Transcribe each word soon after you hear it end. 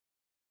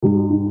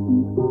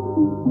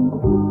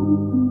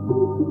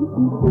DJ,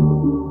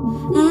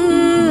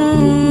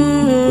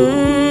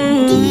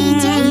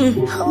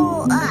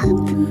 hold up.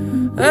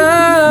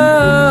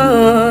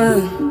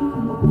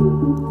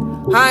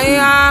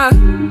 Higher.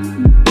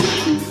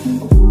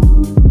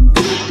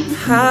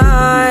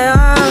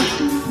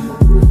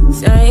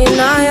 Saying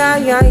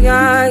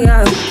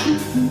yeah.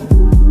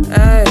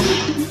 Hey.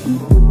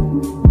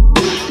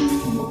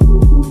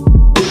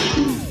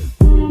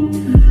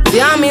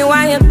 Tell me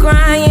why you're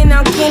crying,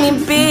 how can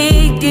it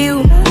be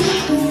you?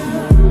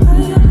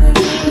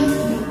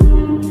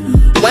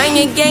 When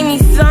you gave me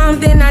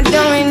something I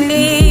don't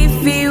really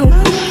feel,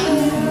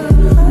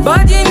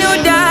 but you knew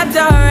that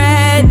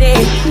already.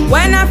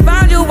 When I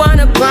found you on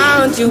the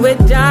ground, you were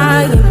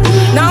dying.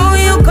 Now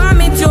you come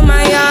into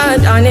my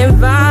yard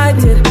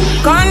uninvited.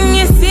 Can't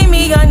you see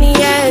me on the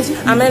edge?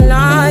 I'm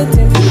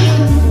enlightened.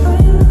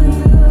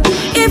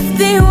 If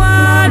the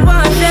world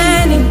was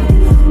ending,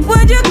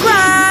 would you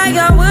cry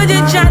or would you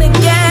try to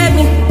get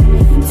me?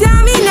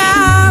 Tell me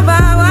now,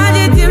 but I want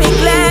you to be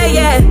clear,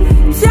 yeah.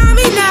 Tell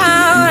me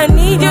now, I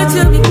need you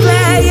to be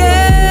clear,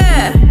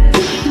 yeah.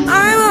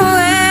 I will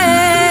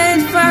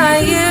wait for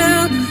you.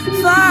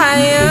 I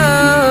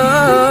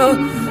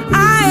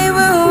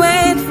will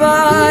wait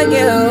for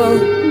you.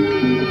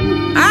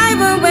 I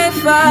will wait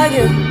for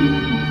you.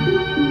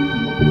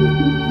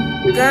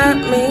 Got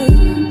me.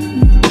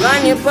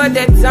 When you put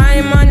the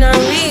time on a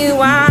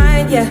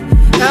rewind, yeah.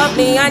 Help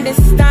me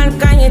understand,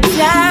 can you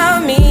tell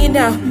me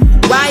now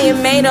why you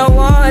made a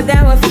war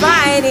that we're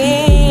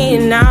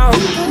fighting now?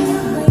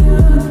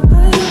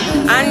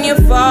 And you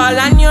fall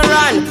and you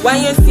run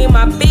when you see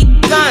my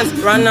big guns.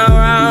 Run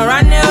around,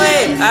 run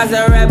away as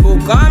a rebel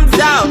comes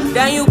out.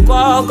 Then you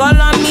call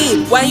on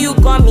me. When you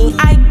call me,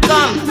 I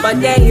come. But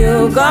then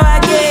you go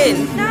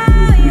again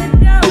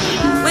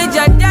with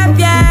your deaf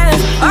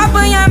ears.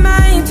 Open your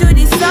mind to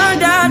the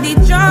sound of the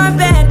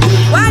trumpet.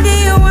 What do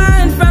you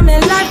want from a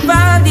life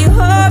of the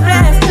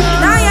hopeless?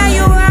 Now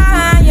you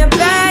are, you're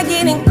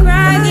begging and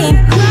crying.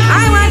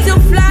 I want to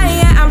fly,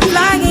 yeah, I'm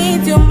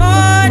flying to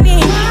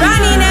morning.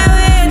 Running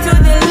away to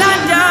the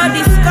land of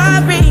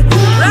discovery.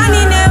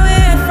 Running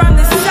away from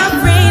the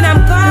suffering,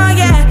 I'm gone,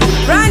 yeah.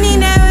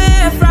 Running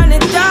away from the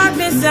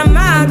darkness, I'm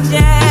out,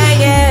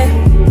 yeah.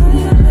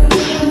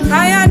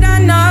 Higher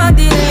than all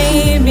the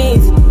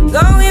limits,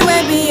 going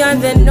way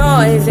beyond the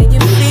noise and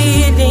your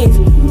feelings.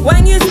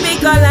 When you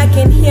speak, all I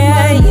can hear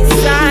is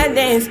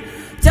silence.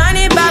 Turn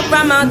it back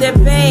from all the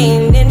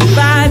pain and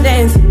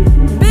violence.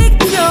 Big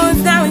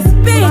tunes, now it's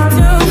big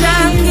tunes,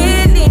 I'm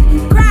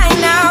killing. Cry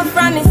now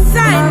from the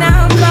side,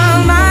 now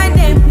call my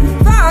name.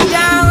 Fall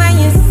down when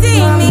you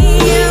see me,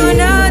 you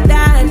know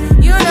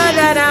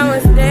that I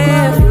was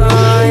there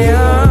for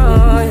you.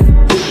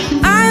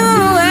 I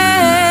will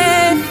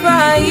wait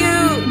for you.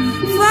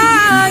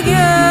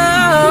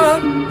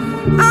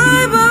 I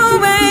will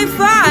wait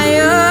for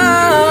you.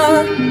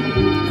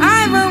 I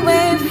will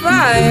wait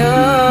for you.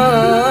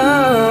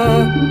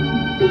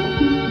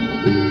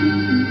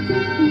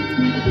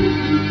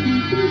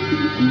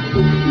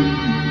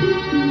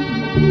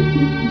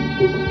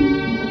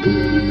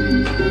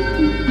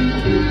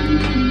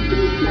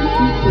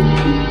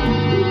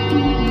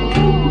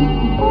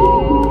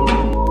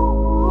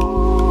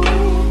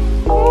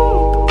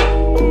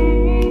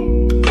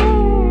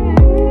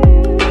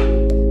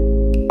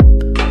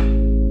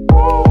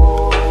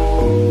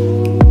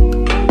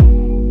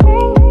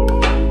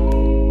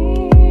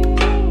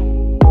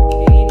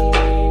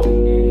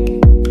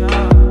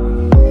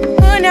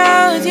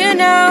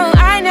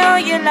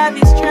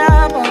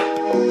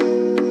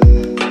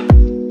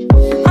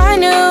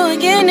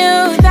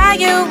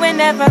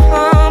 Never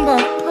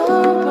humble,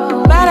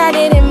 but I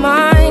didn't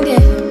mind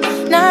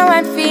it. Now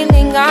I'm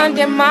feeling on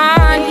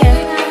demand,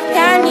 yeah.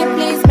 Can you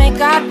please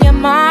make up your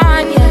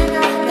mind, yeah?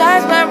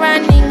 Cause we're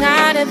running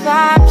out of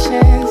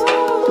options.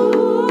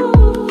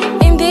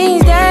 In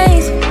these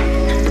days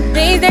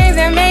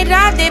are made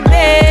of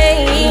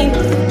debate.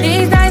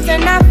 These days are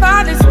not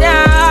for the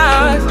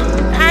stars,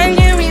 and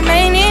you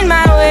remain in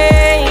my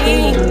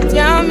way.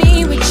 Tell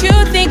me what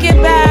you think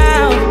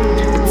about.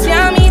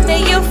 Tell me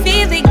that you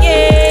feel the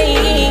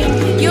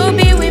game. You'll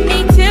be with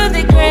me till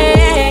the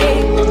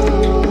grave,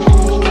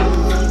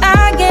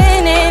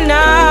 again and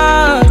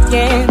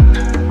again.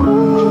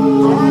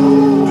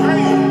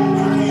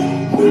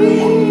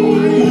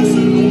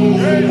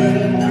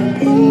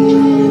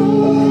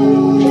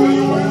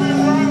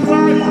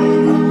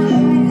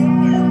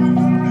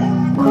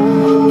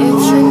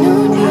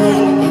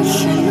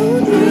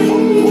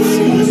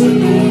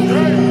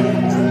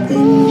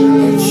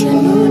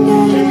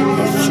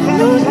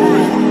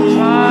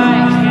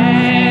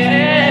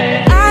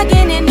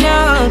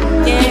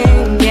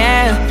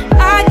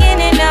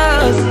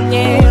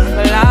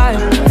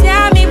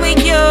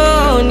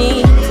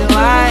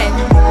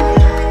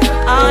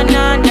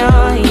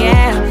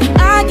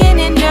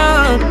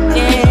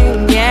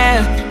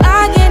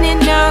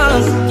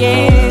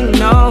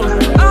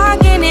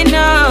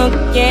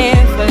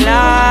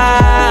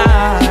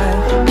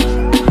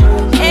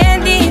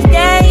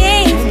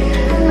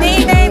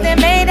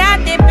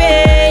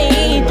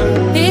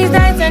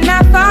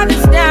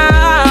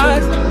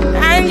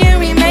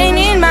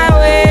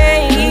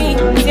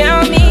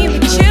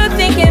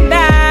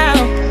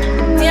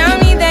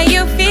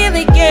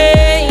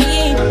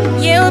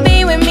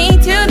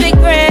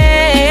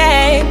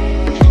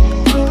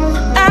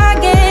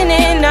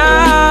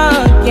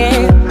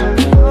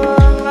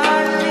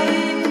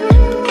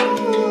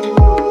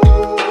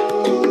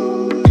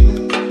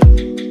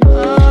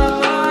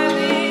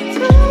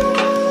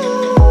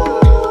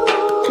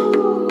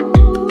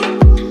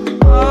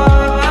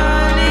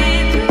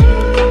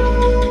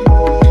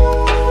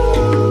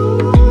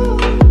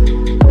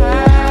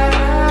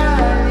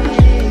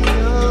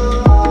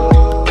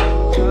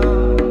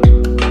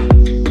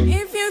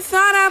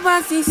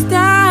 was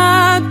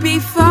disturbed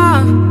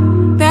before,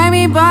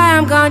 baby boy,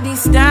 I'm gonna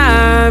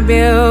disturb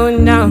you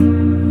now.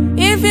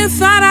 If you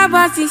thought I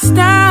was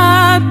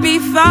disturbed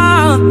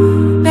before,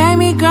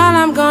 baby girl,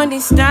 I'm gonna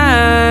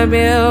disturb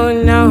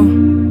you now.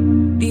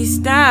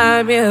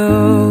 Disturb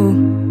you.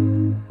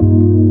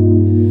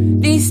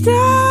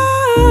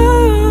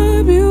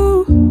 Disturb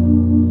you.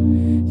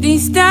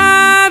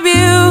 Disturb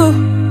you.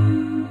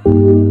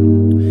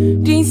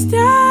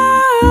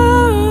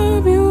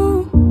 Disturb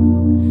you.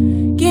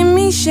 Give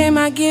me shame,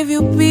 I give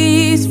you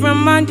peace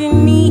from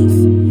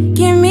underneath.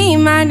 Give me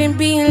mind and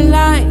be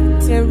light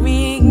to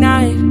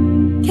reignite.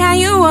 Can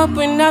you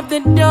open up the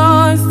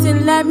doors to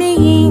let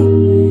me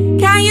in?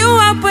 Can you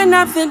open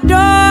up the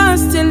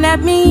doors to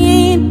let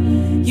me in?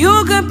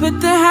 You could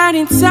put the hurt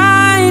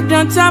inside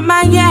on top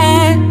my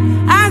head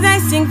as I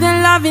sing the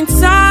love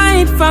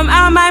inside from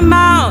out my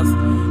mouth.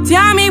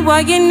 Tell me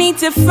what you need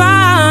to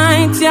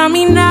find. Tell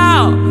me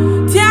now.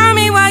 Tell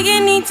me what you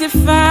need to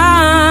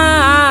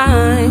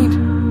find.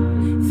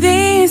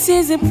 This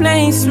is a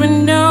place with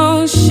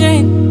no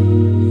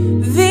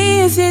shame.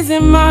 This is a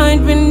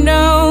mind with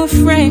no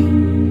frame.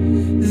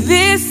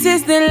 This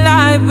is the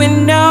light with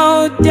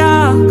no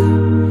dark.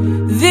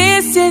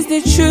 This is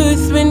the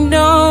truth with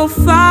no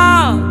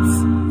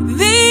faults.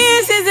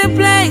 This is a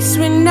place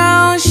with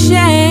no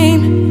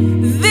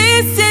shame.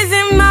 This is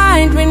a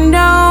mind with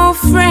no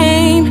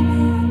frame.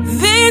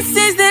 This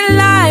is the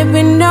light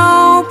with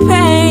no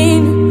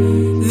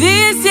pain.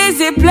 This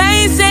is a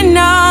place with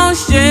no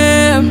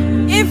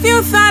shame. If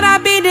you thought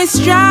I'd be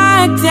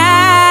distracted,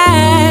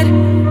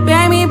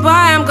 baby boy,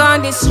 I'm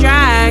gonna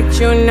distract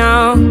you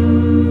now.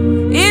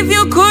 If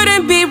you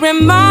couldn't be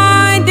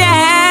reminded,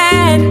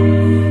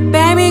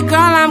 baby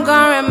girl, I'm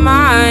gonna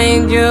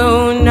remind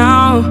you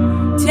now.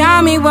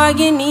 Tell me what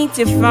you need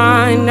to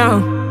find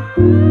now.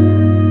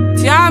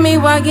 Tell me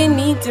what you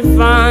need to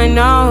find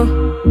now.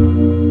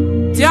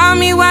 Tell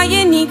me what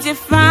you need to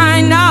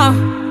find now.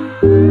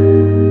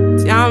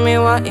 Tell me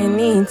what you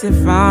need to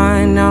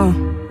find now.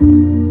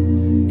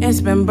 It's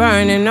been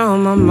burning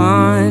on my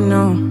mind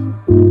now.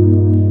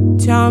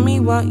 Tell me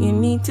what you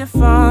need to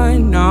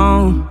find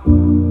now.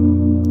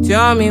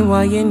 Tell me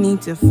what you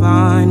need to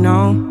find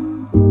now.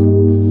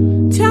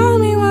 Tell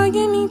me what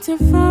you need to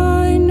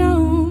find now.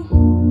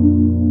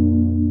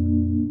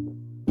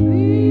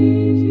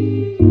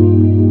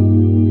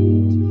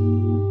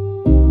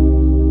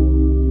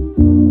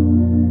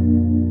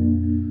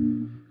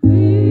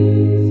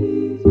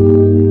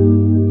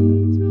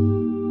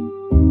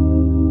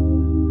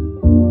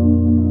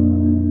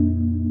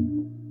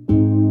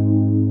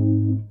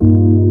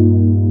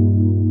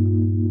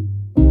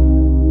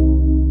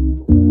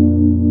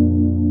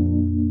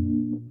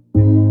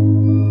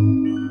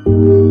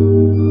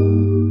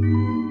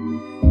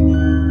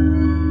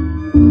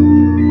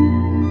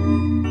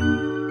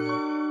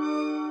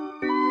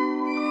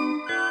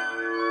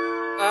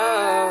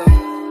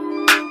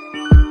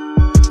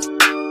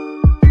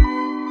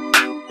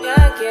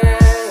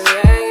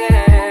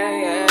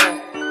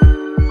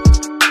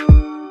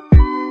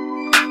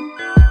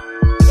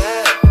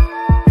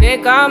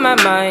 Take all my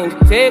mind,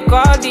 take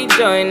all the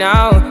joy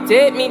now.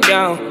 Take me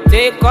down,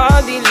 take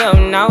all the love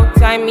now.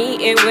 Tie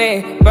me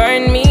away,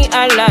 burn me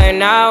alive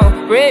now.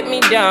 Break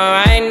me down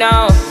right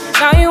now.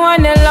 Now you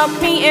wanna lock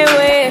me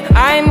away,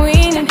 I'm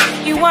winning.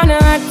 You wanna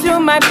add to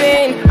my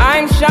pain,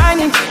 I'm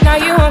shining. Now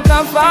you won't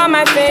come for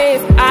my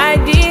face.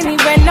 Ideally,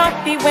 we're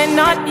not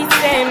the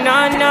same,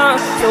 no, no.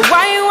 So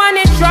why you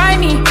wanna try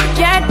me?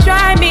 Yeah,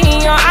 try me.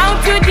 You're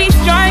out to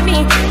destroy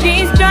me,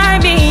 destroy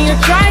me. You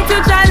try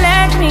to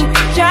challenge me,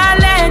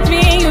 challenge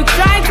me. You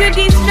try to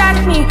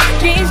distract me,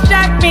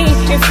 distract me.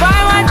 If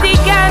I want the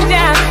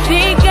ganja,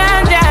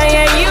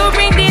 yeah, you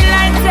bring the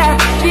lighter,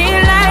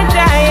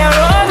 yeah,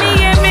 roll me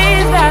a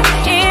visa,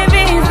 you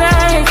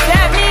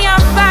set me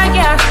on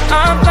fire,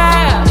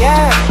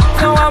 yeah.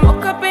 So I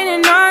woke up in the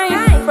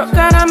night, broke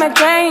out of my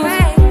chains,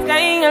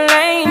 stay in your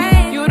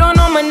lane. You don't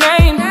know my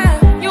name,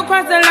 you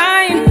cross the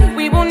line,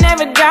 we will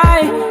never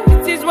die.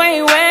 This is where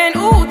you went,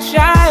 ooh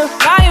child.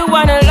 Now you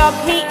wanna lock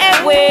me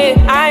away,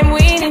 I'm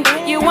winning.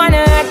 You wanna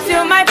add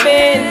to my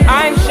pain,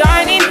 I'm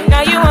shining.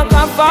 Now you won't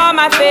come for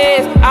my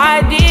face.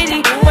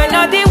 Ideally, we're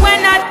not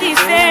the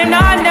same, no,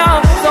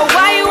 no. So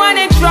why you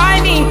wanna try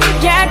me?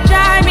 Yeah,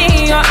 try me.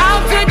 You're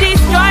out to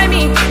destroy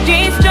me,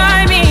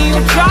 destroy me.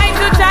 You try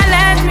to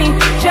challenge me,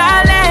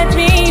 challenge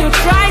me. You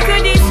try to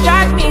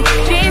distract me,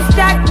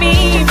 distract me.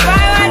 If I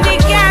want the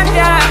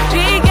ganja,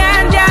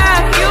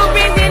 you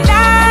bring the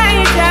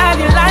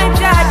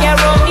lighter, yeah,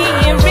 roll me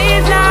in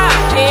visa,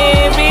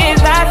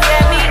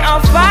 set me on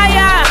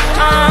fire,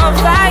 on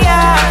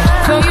fire.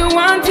 So you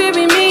want to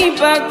be me,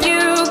 but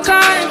you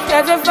can't.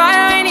 There's a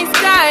fire in the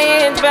sky,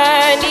 it's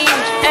burning,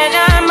 and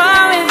I'm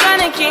always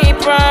gonna keep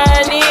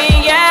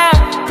running, yeah,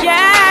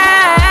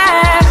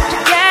 yeah,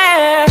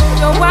 yeah.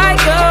 So why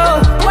go?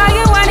 Why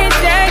you wanna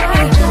take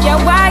me? Yeah,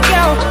 why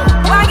go?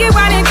 Why you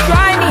wanna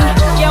try me?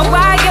 Yeah,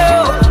 why go?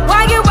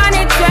 Why you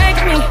wanna take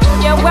me?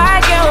 Yeah, why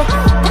go?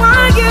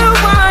 Why you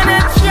wanna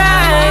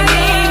try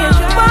me?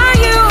 Why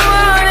you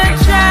wanna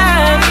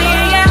try me?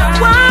 Yeah,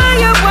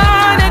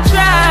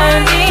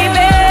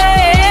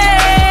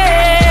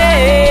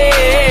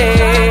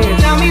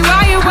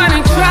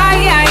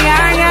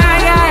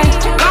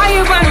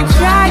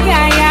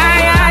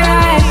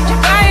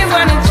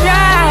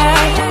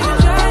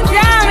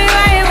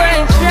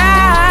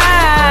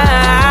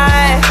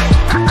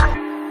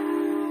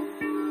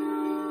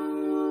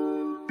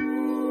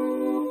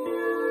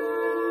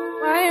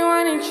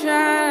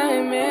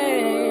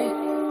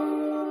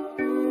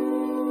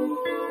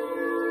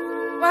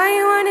 Why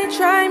you wanna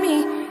try me?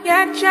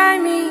 Yeah, try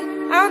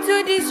me. How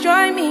to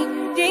destroy me?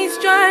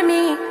 Destroy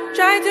me.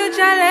 Try to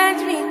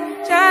challenge me.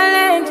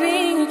 Challenge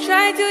me.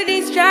 Try to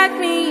distract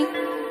me.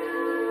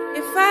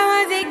 If I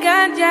was a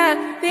ganja,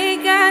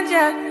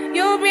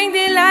 you bring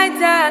the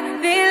lighter,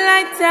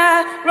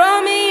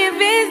 roll me a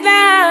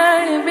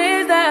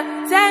visa,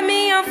 set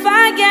me on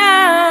fire.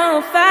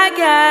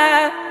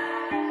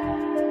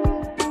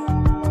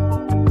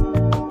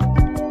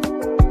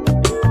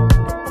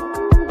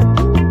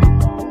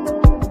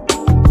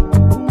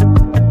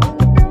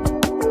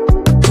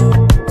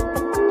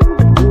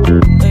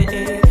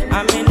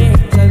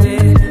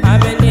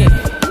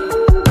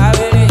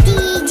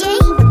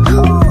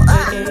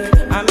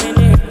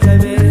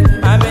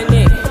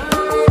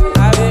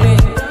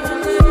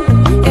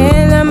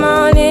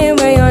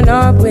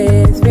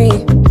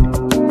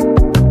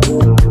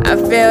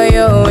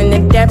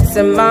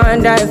 Of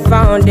mind, I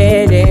found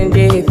it in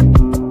deep.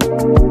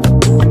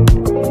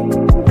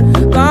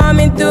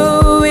 Coming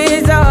through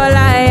is all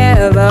I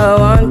ever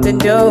want to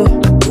do.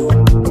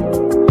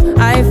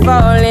 I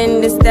fall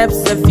in the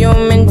steps of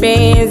human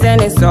beings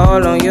and it's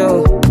all on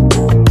you.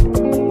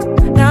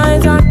 Now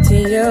it's up to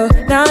you,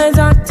 now it's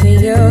up to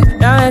you,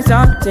 now it's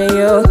up to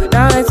you,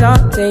 now it's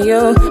up to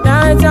you,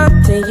 now it's up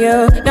to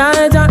you, now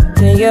it's up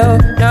to you,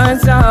 now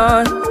it's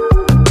on.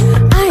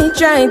 I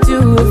try to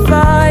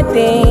avoid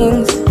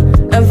things,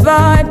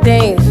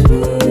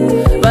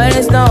 but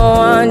it's no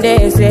one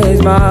this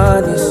is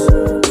mothers.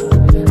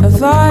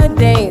 Avoid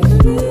things.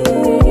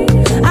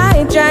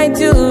 I try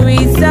to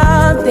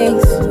resolve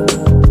things,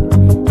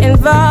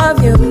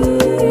 involve you,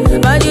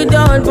 but you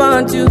don't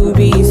want to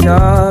be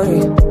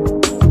sorry.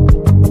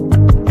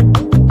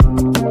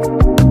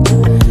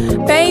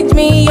 Page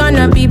me on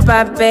a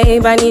beeper,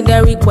 babe. I need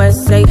a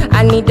request, say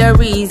I need a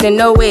reason.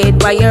 No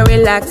wait while you're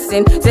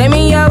relaxing. Say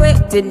me your way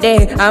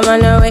today, I'm on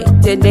the way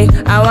today.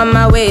 I want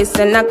my waist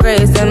and I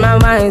grace and my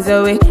mind's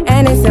away.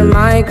 And it's a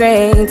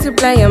migraine to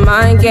play your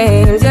mind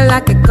games. You're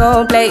like a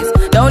cold place,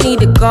 don't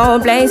need a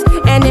cold place.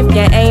 And if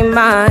you ain't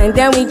mine,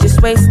 then we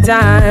just waste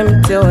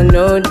time till a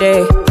new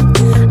day.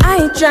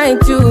 I try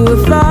to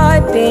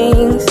avoid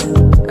things,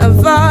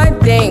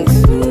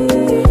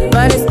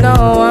 but it's no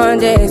one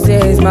this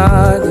is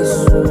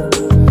mothers.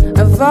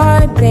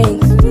 Avoid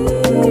things.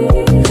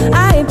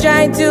 I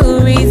try to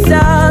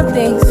resolve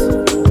things,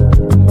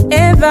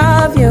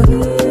 involve you,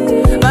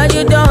 but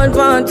you don't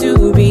want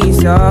to be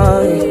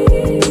sorry.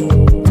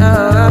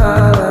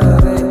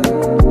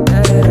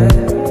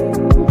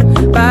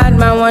 Bad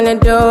man wanna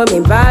do me,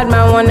 bad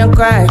man wanna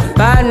cry,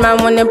 bad man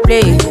wanna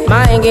play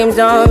mind games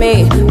on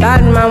me,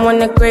 bad man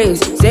wanna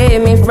craze.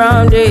 Save me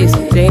from this,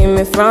 save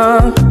me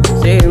from.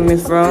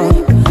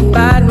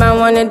 Bad man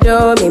wanna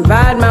do me,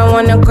 bad man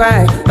wanna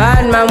cry,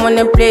 bad man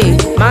wanna play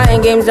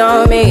mind games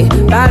on me,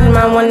 bad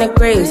man wanna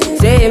craze.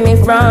 Save me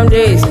from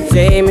this,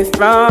 save me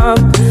from.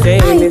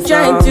 I'm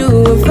trying to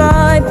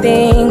avoid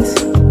things,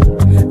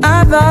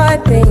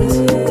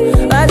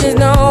 but there's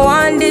no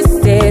one this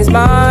is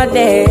more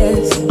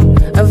this.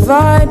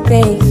 Avoid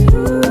things.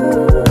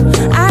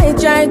 I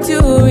try to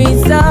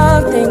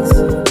resolve things,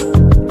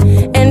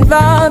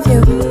 involve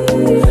you,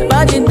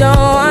 but you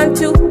don't want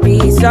to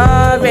be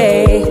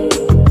sorry.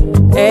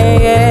 Hey,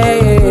 yeah,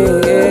 yeah,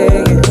 yeah,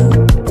 yeah.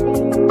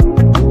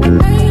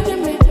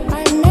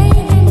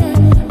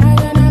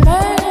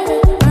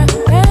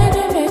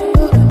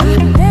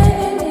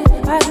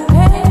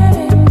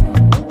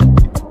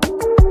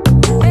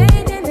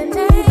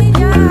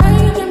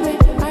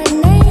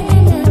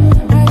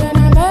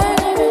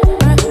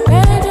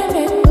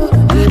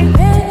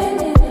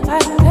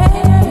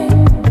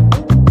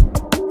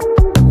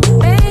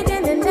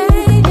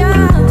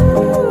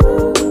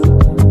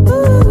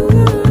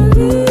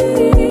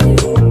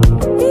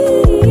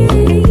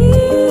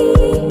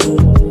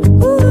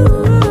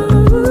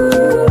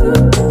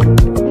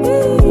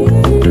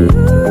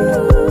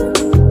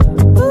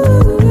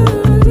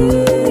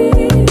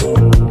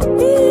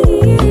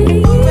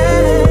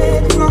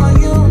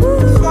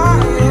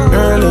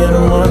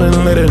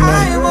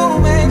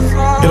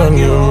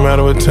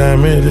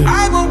 Time it is.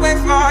 I will wait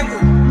for you.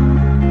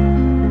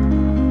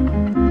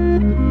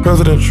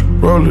 Presidential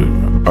roller,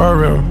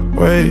 RM,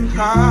 wait.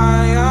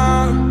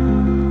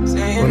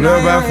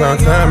 Whenever I found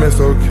time, it's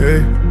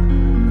okay.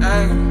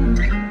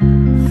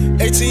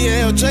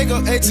 ATL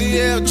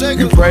Jacob.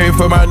 You pray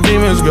for my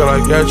demons, girl, I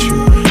got you.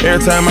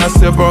 Every time I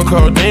sip on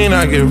codeine,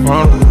 I get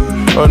vulnerable.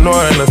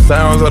 Annoying the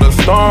sounds of the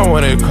storm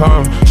when it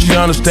comes. She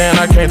understand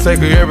I can't take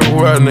her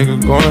everywhere a nigga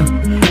going.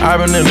 I've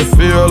been in the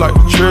field like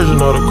the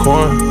children of the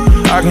corn.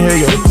 I can hear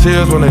your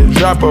tears when they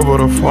drop over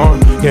the phone.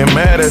 Get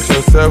mad at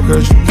yourself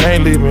cause you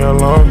can't leave me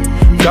alone.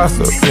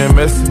 Gossip, getting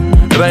messy,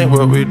 it ain't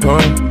what we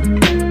doing.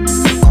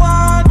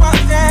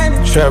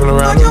 Traveling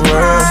around the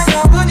world,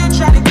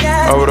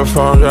 over the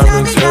phone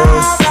dropping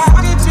tears.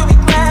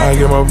 I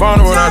get more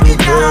vulnerable when I do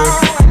pills.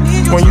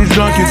 When you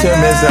drunk you tell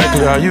me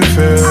exactly how you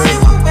feel.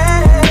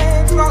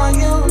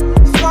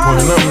 When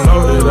I'm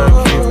loaded I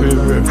keep it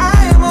real.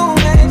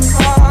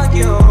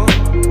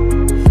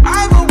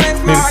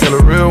 Need to tell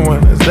a real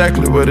one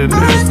exactly what it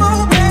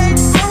is.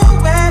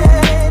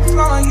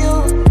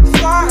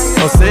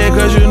 Don't say it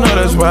cause you know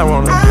that's why I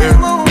wanna hear. I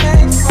will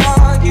wait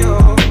for you.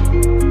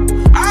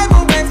 I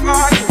will wait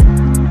for you.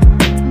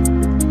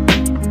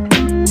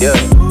 Yeah,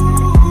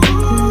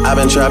 I've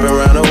been trapping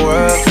around the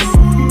world.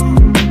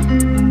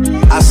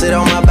 I sit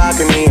on my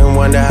balcony and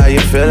wonder how you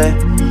feeling.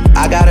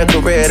 I got a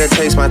career that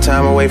takes my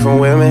time away from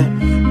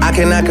women. I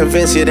cannot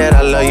convince you that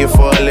I love you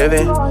for a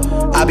living.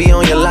 I be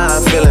on your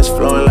line, feelings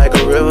flowing like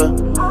a river.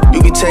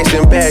 You be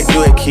texting back,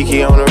 you at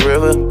Kiki on the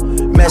river.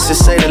 Message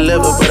say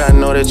deliver, but I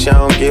know that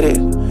y'all don't get it.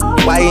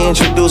 Why you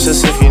introduce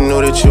us if you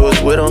knew that you was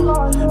with him?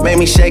 Made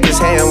me shake his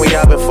hand, we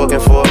all been fucking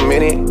for a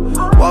minute.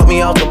 Walk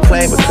me off the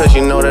plane because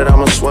you know that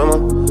I'm a swimmer.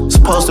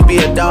 Supposed to be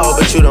a dog,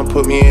 but you done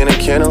put me in a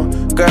kennel.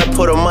 Girl,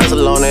 put a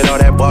muzzle on it, all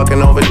that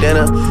barking over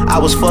dinner. I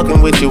was fucking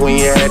with you when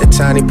you had a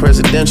tiny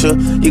presidential.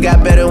 You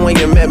got better when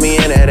you met me,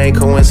 and that ain't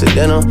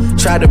coincidental.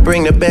 Tried to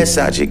bring the best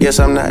out you, guess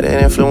I'm not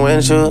that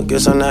influential.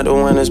 Guess I'm not the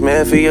one that's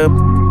meant for you.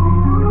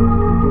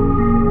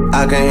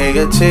 I can hear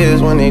your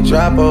tears when they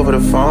drop over the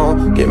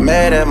phone. Get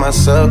mad at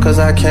myself cause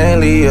I can't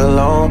leave you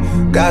alone.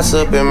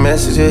 Gossip and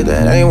messages,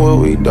 that ain't what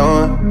we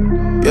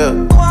doing. Yeah.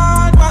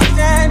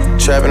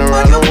 Trapping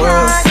around the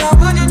world.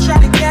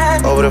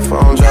 Over the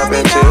phone,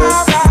 dropping tears.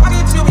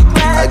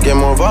 I get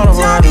more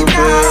vulnerable, I do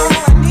feel.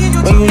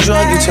 When you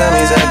drunk, you tell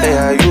me exactly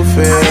how you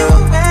feel.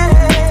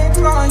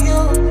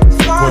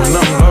 When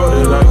I'm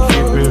loaded, I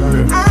keep it real.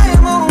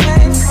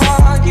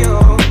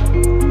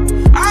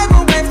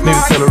 Need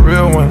to tell a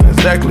real one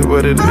exactly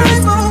what it is.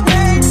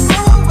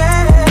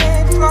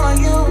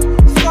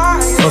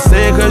 Don't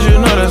say it cause you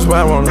know that's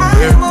why I wanna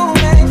hear.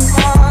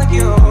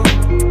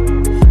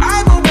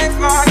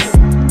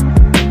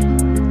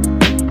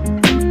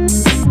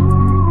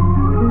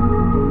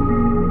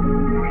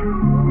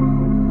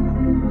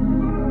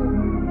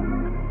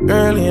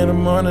 Early in the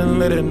morning,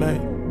 late at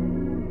night.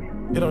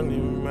 It don't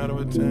even matter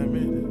what time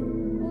it is.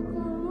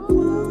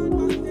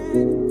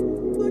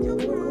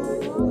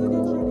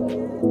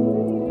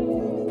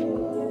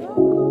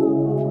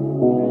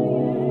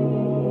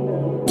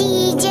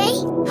 DJ,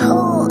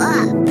 hold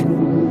up.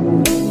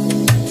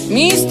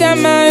 Mr.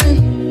 Man,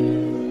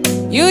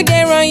 you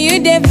dey run, you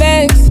dey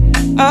vex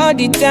all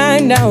the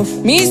time now.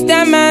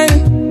 Mr. Man,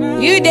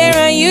 you dey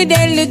run, you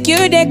dey look,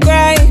 you dey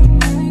cry.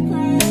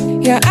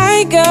 Yeah,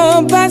 I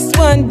go past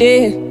one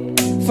day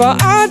for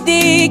all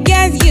the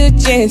girls you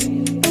chase.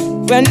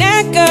 When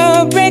I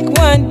go break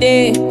one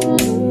day,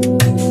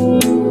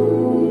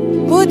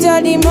 put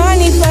all the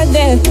money for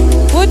them,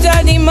 put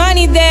all the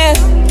money there,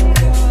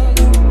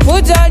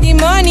 put all the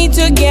money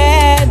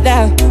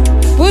together,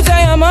 put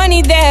all your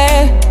money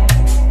there.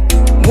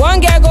 One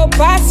girl go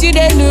past you,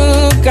 they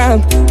look up.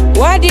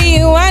 What do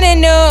you wanna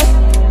know?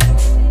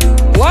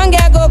 One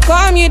girl go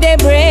come you, they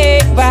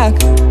break back.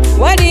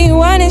 What do you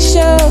wanna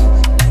show?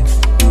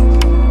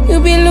 You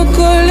be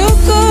loco,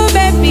 loco,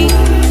 baby.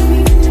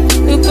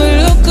 Loco,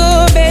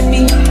 loco,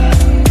 baby.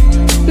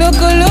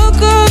 Loco,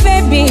 loco,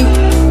 baby.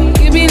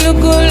 You be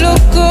loco,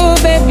 loco,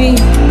 baby.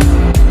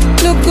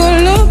 Loco,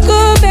 loco,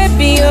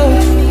 baby, oh.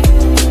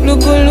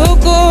 Loco,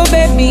 loco,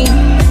 baby.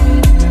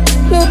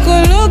 Loco,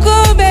 loco,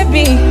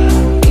 baby.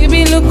 You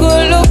be loco,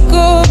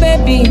 loco,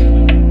 baby.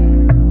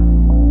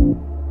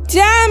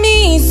 Tell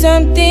me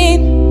something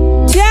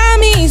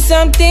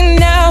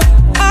now.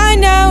 I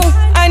know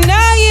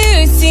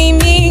you see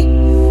me.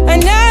 I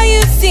know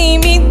you see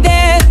me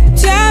there.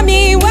 Tell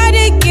me what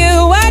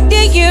do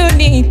you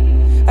need?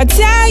 I'll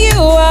tell you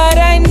what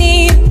I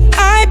need.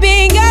 I've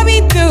been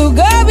going through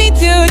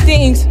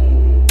things,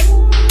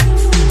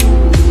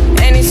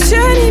 and it's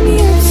turning me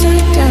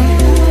upside down.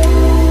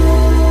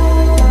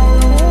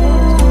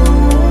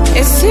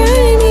 It's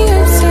turning me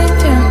upside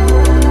down.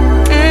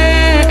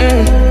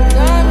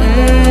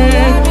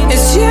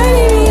 It's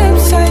turning me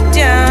upside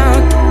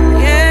down.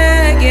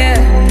 Yeah, yeah.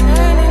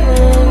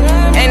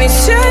 And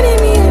it's turning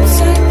me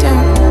upside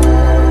down.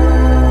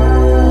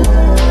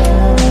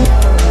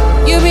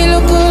 You be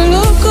loco,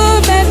 loco,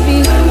 baby.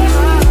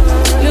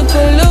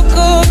 Loco,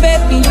 loco,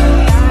 baby.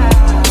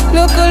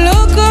 Loco,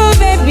 loco,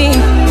 baby.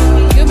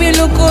 You be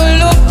loco,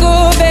 loco,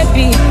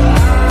 baby.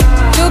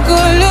 Loco,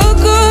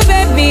 loco,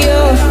 baby,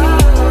 oh.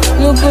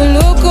 Loco,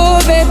 loco,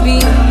 baby.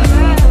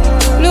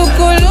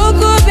 Loco,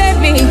 loco,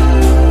 baby.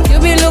 You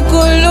be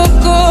loco,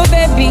 loco,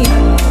 baby.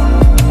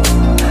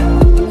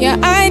 Yeah,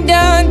 I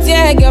don't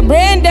take your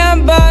brain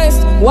down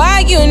bust. Why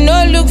you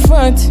no look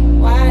front?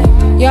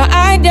 Yeah,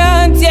 I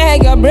don't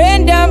take your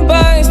brain down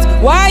bust.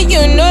 Why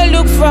you no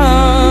look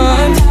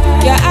front?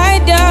 Yeah, I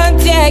don't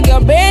take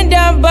your brain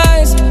down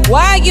bust.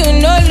 Why you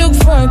no look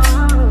front?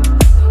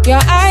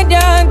 Yeah, I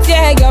don't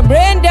take your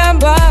brain down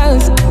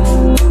bust.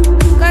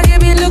 Cause you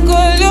be loco,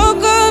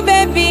 loco,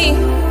 baby.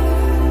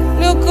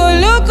 Loco,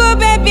 loco,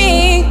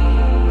 baby.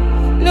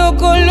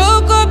 Loco,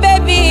 loco,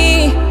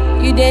 baby.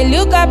 You dey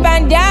look up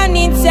and down,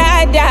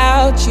 inside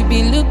out. You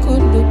be loco,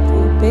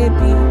 loco,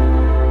 baby.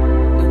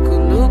 Loco,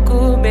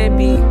 loco,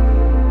 baby.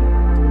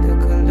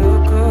 Loco,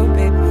 loco,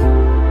 baby.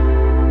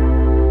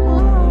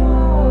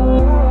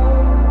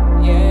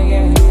 Yeah,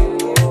 yeah.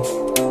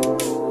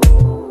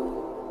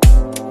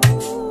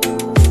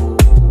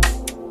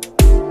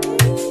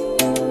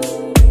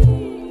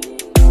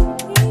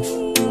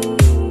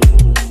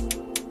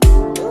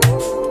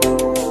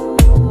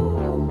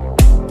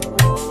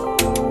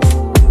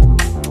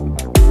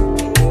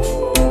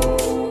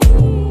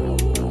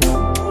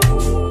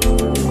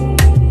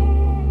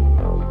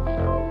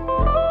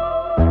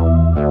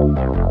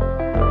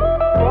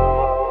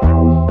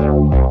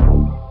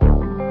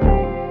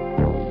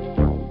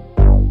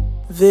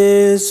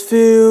 This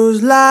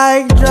feels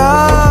like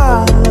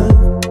drugs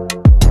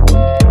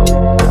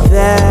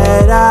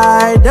that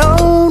I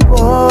don't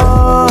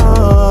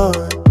want,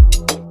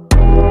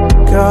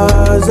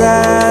 'cause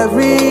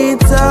every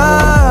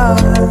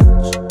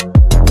touch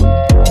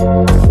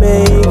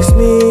makes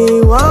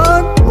me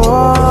want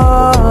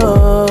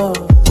more.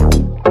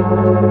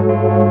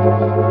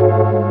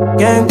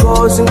 Can't go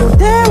a single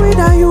day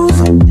without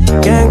using,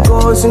 can't go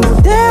a single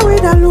day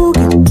without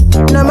looking.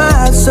 Now my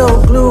heart's so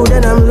glued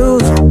and I'm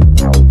losing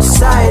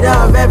sight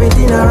of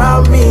everything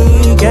around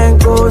me.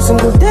 Can't go a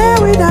single day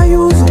without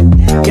using,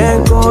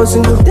 can't go a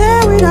single day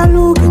without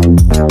looking.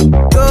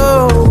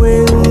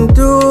 Going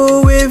to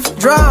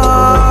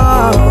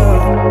withdraw.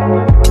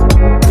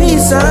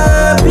 Peace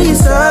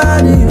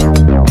and you.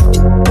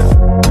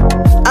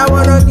 I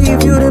wanna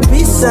give you the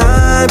peace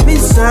and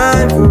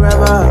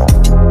forever.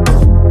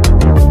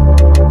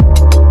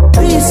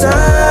 Peace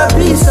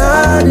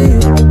and you.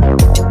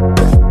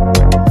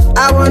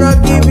 I wanna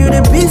give you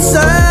the peace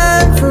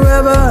and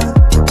forever.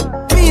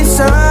 Peace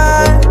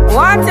and.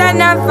 What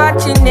an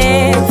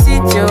unfortunate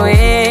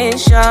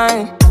situation.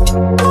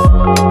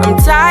 I'm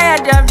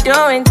tired of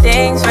doing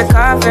things for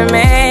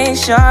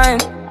confirmation.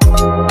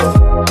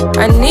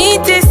 I need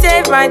to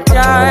save my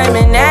time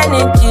and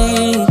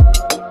energy.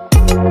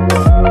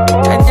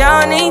 I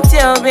don't need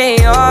to be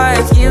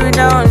yours, you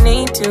don't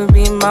need to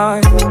be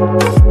mine.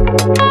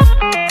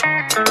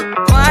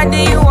 What do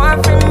you want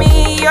from me?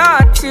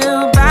 You're too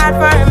bad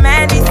for a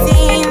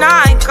medicine.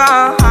 I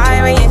can't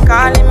hide when you're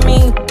calling me.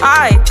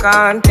 I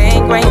can't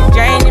think when you're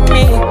draining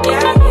me.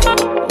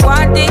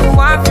 What do you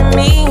want from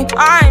me?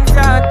 I'm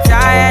so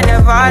tired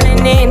of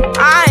falling in.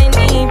 I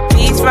need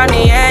peace from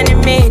the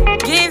enemy.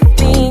 Give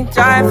me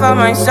time for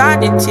my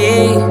sanity.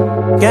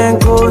 Can't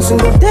go a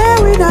single day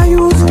without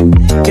using,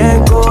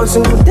 can't go a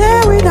single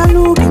day without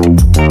looking.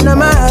 Now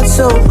my heart's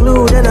so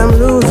glued and I'm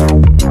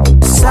losing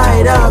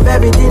sight of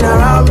everything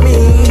around me.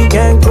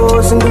 Can't go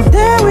a single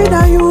day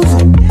without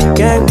using,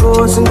 can't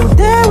go a single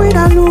day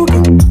without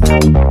looking.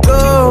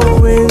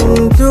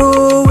 Going to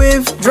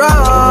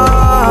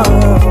withdraw.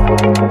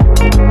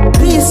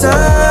 Peace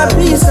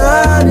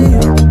and you.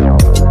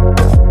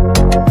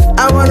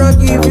 I wanna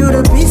give you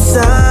the peace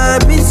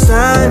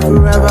and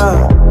forever.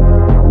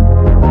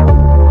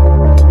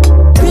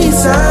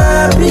 Peace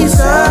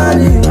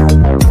and you.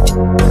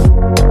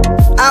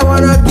 I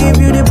wanna give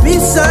you the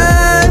peace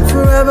and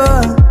forever.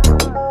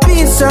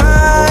 Peace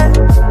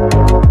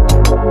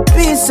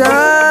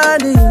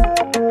and you.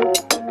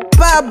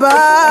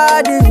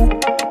 Bye-bye.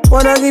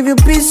 Wanna give you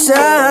peace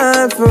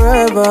and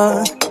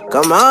forever.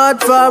 Come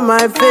out from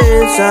my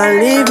face and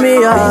leave me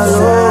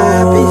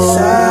alone. Peace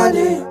and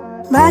you.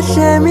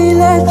 Mashemi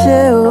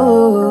leche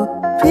oh.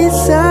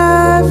 Peace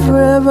and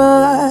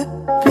forever.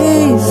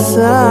 Peace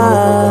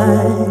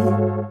and.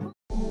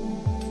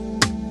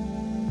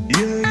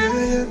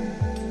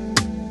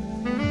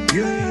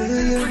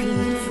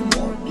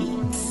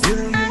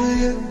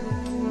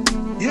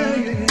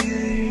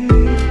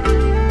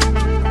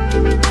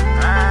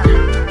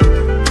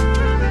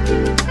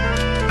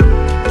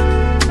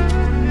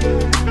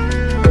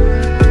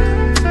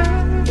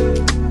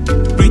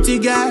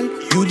 Girl,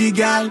 you the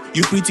girl,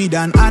 you pretty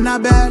than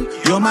Annabelle.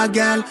 You're my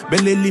girl,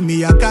 believe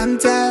me, I can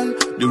tell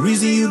the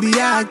reason you be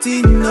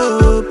acting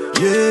up.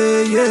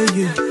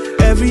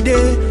 Yeah. Every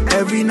day,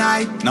 every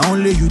night, now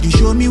only you the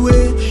show me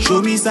way, show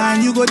me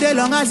sign. You go there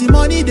long as the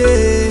money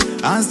day,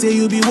 and say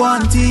you be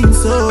wanting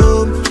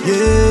so.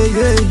 Yeah.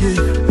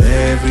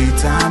 Every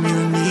time you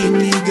need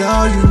me,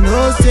 girl, you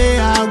know say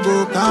I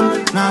go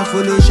come now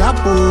for the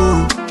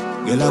chapeau.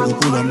 Girl, I go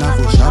pull up now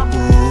for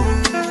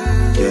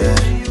chapeau. Yeah.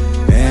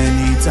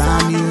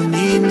 Anytime you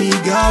need me,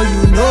 girl,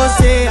 you know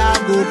say I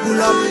go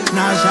pull up,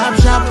 now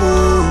sharp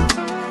oh.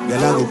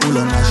 Girl, I go pull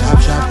up, now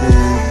sharp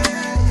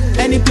oh.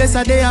 Any place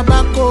I day a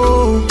back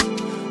oh.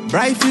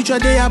 Bright future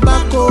day a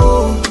back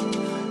oh.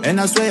 And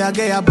I swear I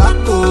get a back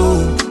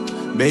oh.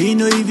 But you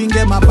no even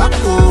get my back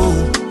oh.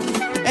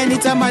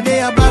 Anytime I day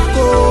a back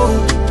oh.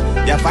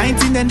 You're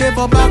fighting and they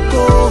for back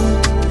oh.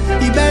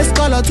 The best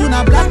color to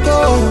na black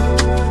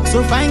oh.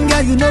 So fine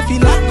girl, you know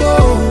feel like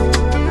oh.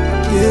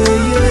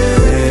 Yeah.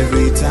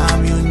 Every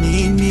time you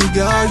need me,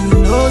 girl, you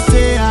know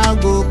say I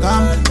go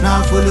come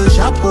now for the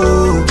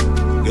chapeau.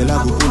 Girl,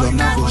 I go pull up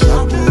now for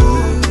chapeau.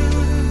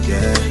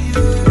 Yeah.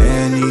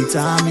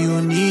 Anytime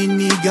you need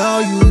me,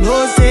 girl, you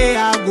know say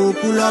I go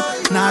pull up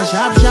now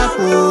sharp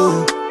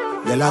oh.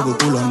 Girl, I go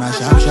pull up now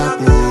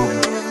sharp oh.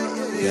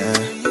 Yeah.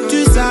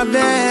 Tu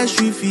savais, je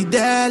suis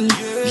fidèle,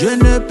 je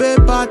ne peux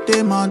pas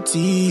te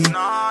mentir.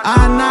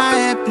 Anna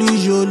est plus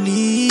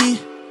jolie.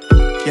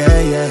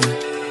 Yeah.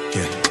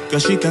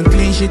 Cause she can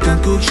clean, she can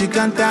cook, she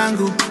can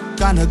tango.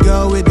 Kind of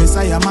girl with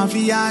desire, man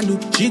fi handle.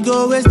 She go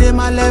always stay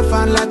my left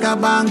hand like a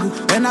bango.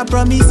 And I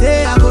promise,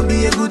 say I go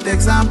be a good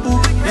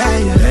example.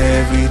 Yeah.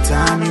 Every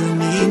time you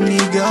need me,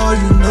 girl,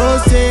 you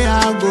know say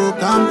I go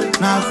come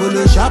now for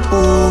the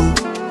chapeau.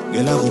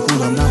 Girl, I go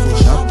pull up now for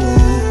chapeau.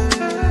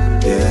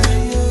 Yeah.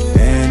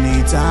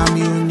 Anytime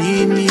you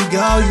need me,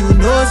 girl, you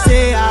know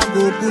say I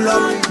go pull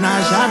up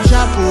now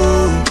sharp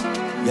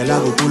oh. Girl, I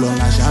go pull on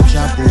a sharp,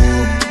 sharp,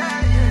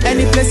 oh.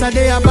 Any place I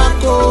day a back,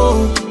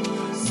 oh.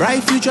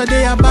 Bright future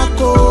day a back,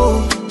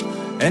 oh.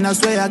 And I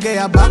swear I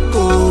get a back,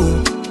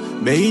 oh.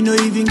 But you no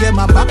even get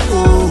my back,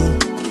 oh.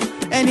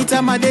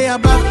 Anytime I day a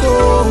back,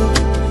 oh.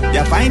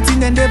 They're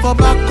fighting and they for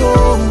back,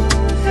 oh.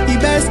 The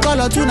best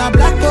color to na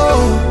black,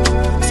 oh.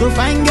 So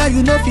fine girl,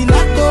 you know feel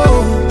like,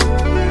 oh.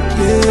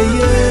 Yeah,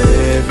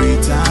 yeah. Every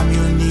time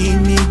you need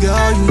me,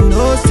 girl, you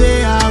know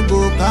say I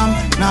go come.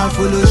 Now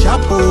follow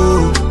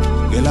chapeau.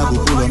 Girl, I go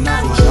pull on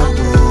now for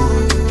chapeau.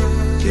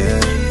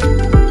 Yeah.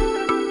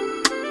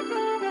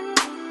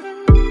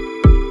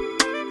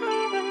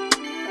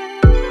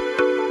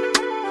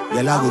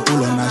 Girl, I go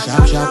pull on a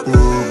sharp, sharp, oh.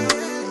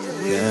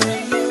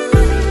 Yeah.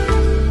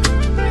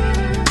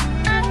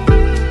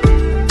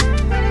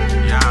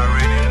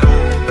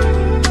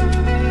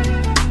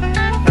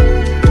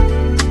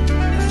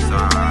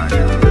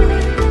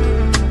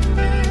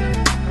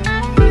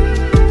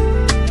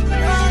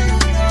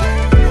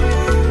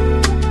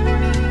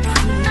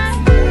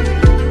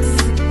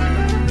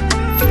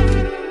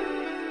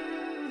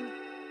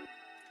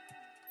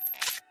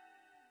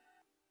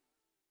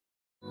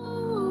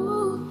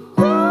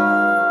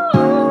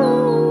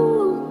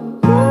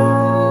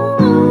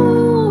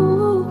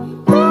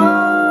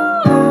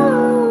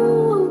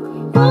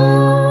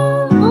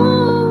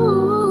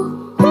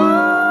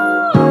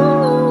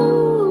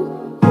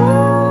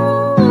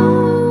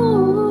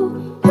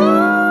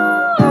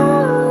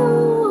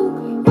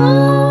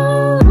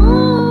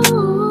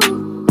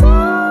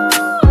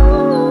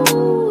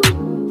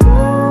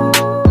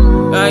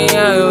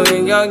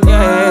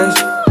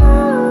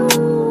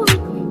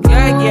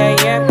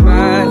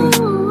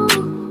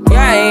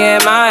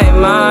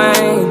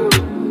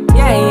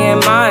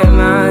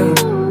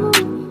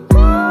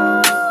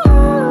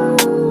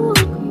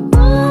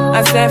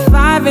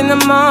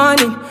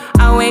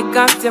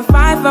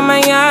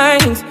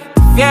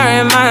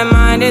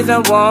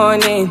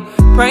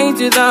 Pray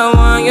to the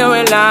one you're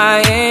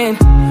relying.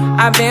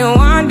 I've been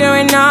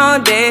wandering all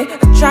day.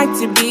 I tried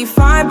to be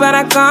fine, but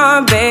I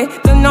can't be.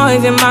 The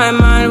noise in my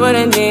mind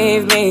wouldn't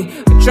leave me.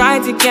 I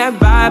tried to get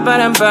by, but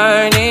I'm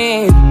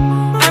burning.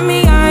 And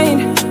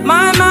behind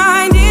my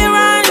mind, it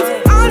runs.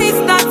 All these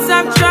thoughts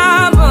of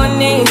trouble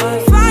me.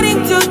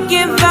 Fighting to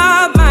give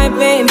up my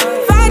pain.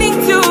 Fighting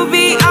to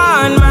be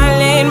on my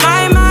lane.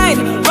 My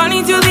mind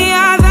running to the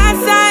other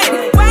side.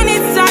 When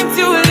it's time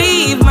to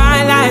leave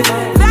my life,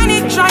 then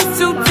it tries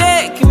to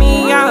take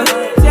me out.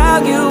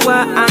 Tell you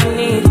what I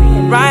need,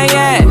 right?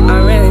 Yeah, I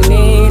really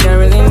need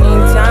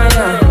time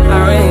now.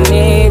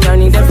 I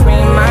need to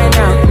free mind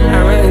now. I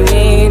really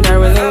need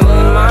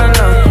mine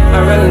now.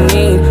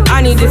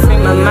 I need to free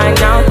my mind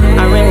now.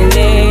 I really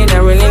need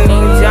time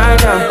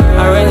now.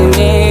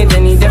 I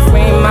need to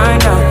free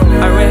mind now.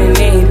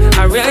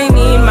 I really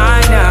need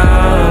mine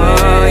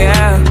now.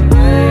 Yeah.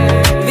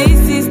 This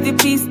is the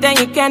peace that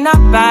you cannot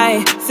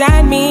buy.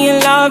 Send me in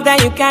love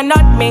that you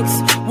cannot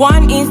mix.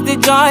 One is the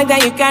joy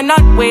that you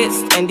cannot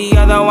waste, and the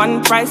other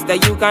one price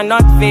that you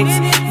cannot fix.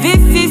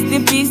 This is the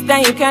peace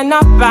that you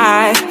cannot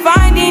buy.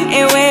 Finding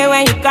a way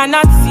where you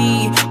cannot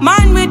see.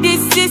 Man with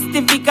this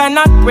system, he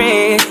cannot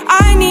pray.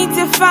 I need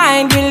to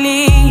find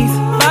release.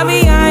 But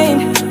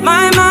behind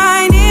my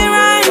mind, it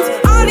runs.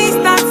 All these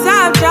thoughts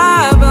have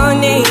trouble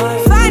me.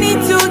 Fighting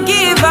to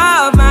give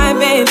up my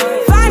pain.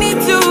 Fighting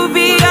to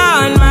be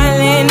on my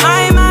lane.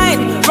 My mind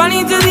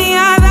running to the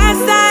other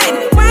side.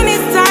 When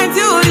it's time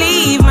to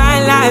leave my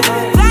life,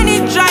 then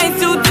it tries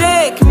to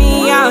take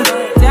me out.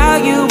 Tell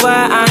you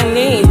what I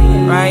need,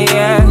 right?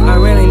 Yeah, I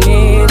really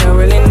need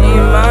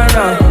my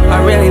love.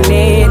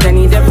 I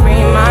need to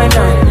free my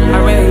love.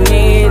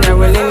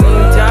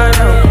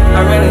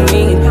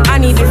 I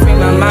need to free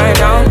my mind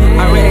now.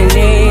 I really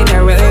need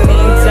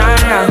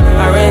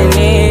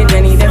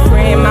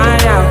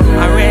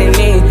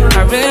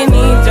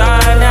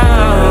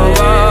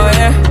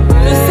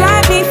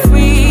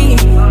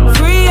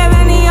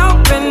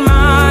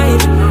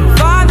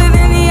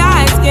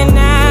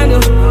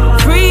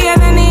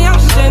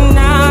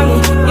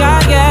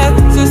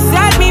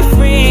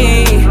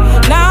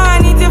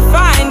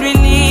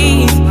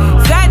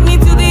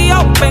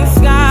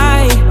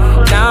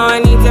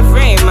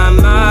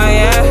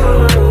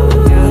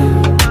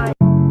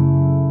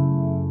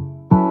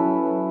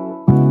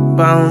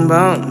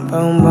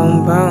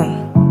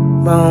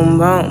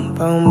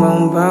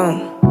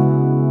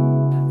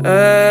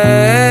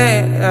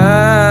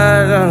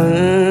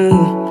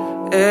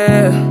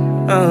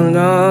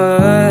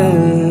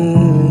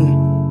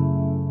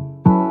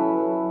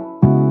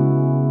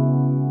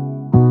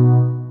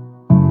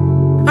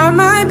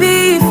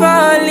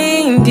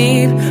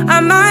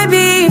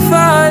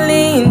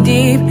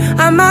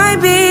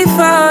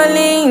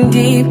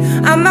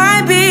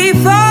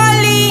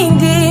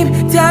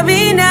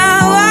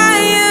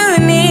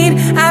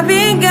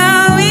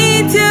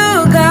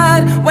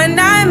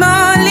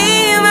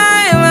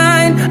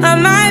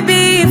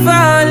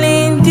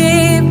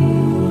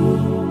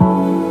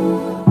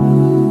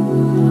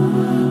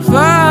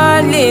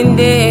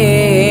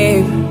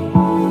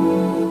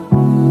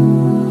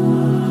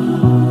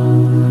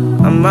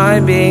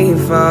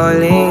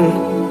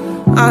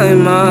I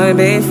might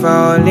be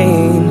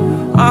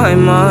falling, I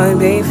might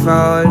be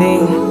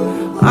falling,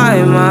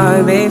 I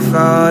might be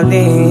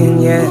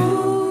falling, yeah.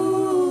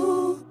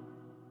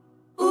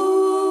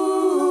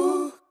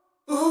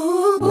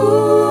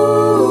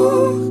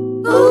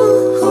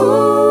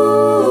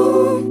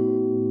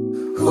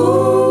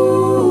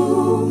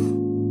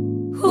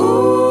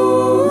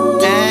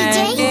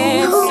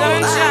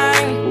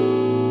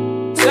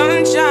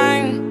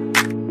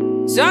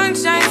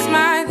 Sunshine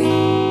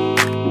smiling,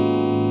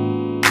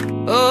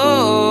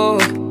 oh,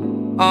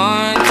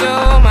 onto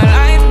my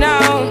life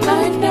now,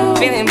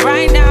 feeling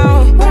bright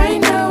now,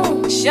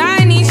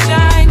 shiny,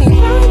 shiny,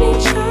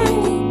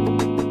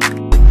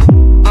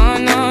 oh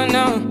no,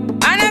 no,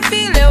 and I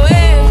feel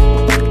away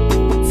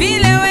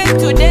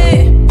today,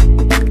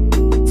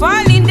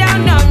 falling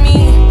down on me,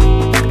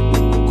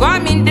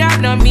 coming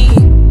down on me,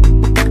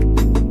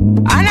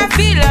 and I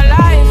feel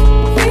alive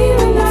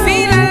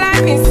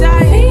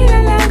inside.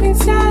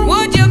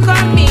 Would you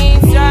come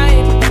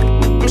inside?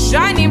 I'm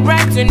shining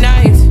bright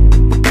tonight.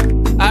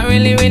 I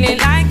really, really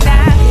like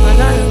that.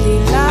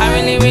 I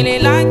really, really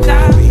like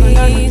that.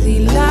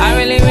 I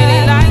really,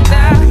 really like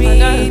that. I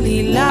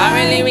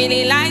really,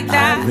 really like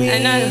that. I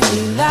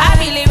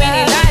really,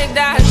 really like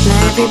that. Now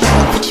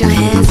everybody put your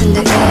hands in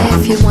the air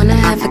if you wanna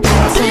have a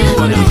good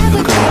time.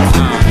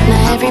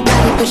 Now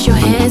everybody put your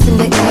hands in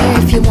the air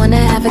if you wanna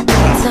have a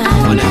good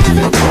time.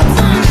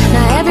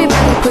 Now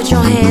everybody put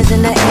your hands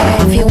in the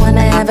air if you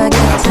wanna have a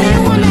good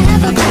time.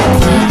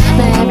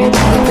 Now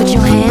everybody put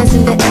your hands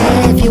in the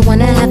air if you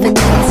wanna have a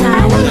good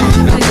time.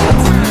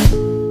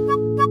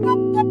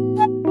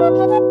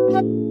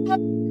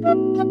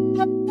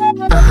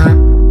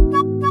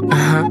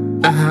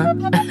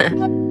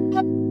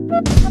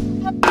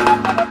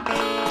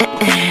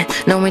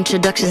 No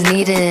introductions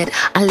needed.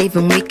 I leave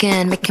him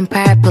weekend, make him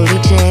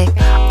paraplegic.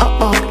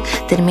 Oh,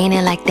 didn't mean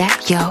it like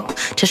that, yo.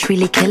 Just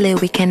really kill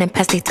it, weekend and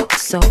pass the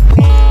so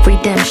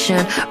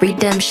redemption,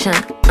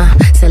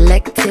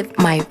 selective,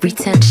 my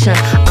retention,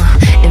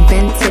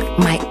 inventive,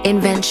 my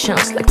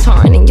inventions. Like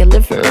torn in your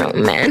living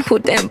room, man. Who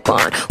them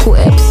born, who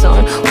Ep's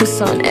on,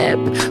 who's on Ep.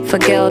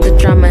 Forget all the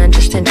drama and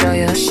just enjoy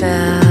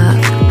yourself,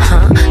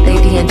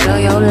 lady, enjoy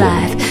your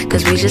life,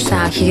 cause we just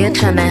out here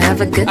tryna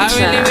have a good time. I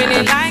really,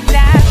 really like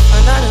that.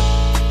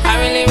 I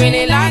really,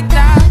 really like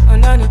that.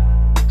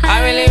 I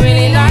really,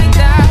 really like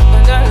that.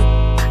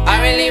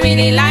 I really,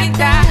 really like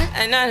that.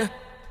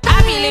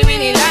 I really,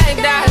 really like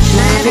that.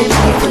 Now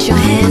everybody put your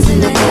hands in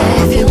the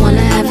air if you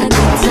wanna have a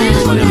good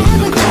time.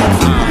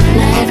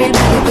 Now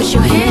everybody put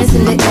your hands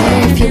in the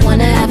air if you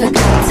wanna have a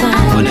good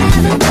time.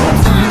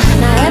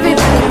 Now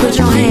everybody put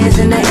your hands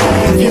in the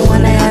air if you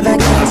wanna have a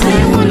good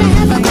time.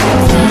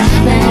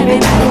 Now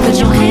everybody put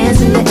your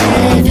hands in the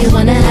air if you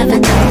wanna have a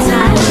good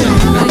time.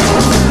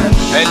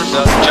 Hands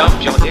up,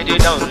 champion, hit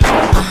it down.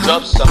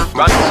 Drop some,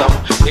 run some,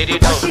 hit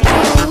it down.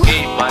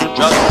 Keep on,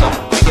 drop some,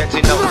 we get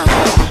it down.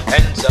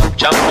 Hands up,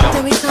 champion,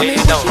 hit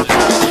it down.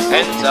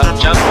 Hands up,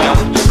 champion,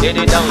 hit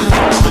it down.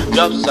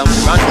 Drop some,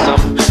 run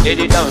some, hit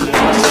it down.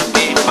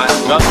 Keep on,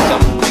 drop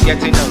some, we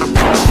get it down.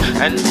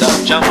 Hands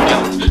up,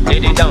 champion,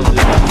 hit it down.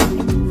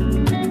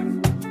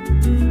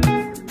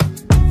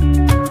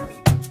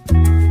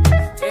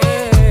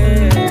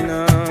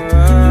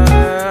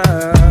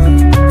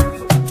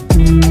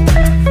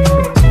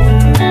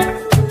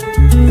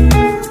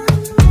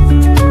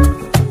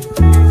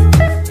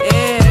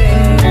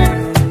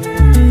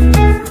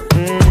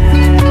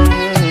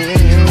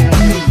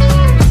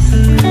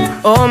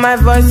 Oh, my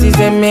voice is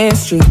a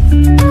mystery,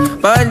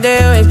 but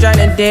they always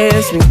tryna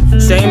diss me.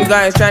 Same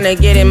guys tryna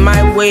get in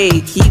my way.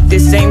 Keep the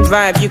same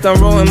vibe, you can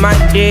roll in my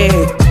day.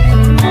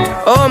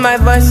 Oh, my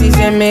voice is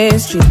a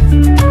mystery.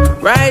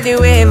 Ride the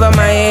wave of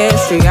my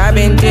history. I've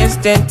been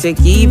distant to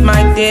keep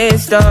my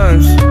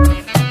distance.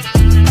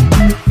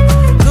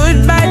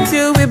 Goodbye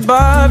to a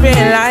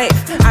boring life.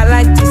 I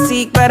like to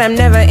seek, but I'm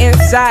never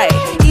inside.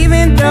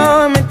 Even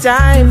though I'm a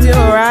time to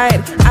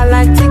ride, I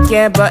like to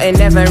care, but it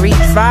never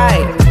reach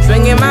fight.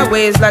 Swinging my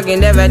ways like I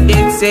never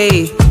did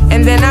say.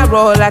 And then I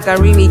roll like I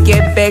really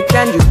get back.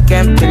 And you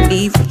can't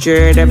believe what you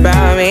heard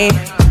about me.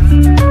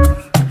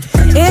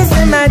 It's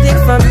the magic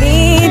for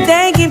me.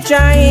 They keep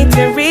trying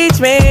to reach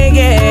me,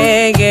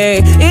 yeah,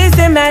 yeah. It's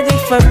the magic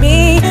for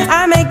me.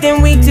 I make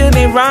them weak till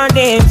they run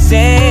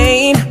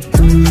insane.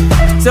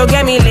 So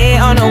get me late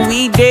on a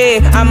weekday.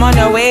 I'm on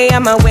the way,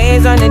 I'm a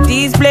ways on the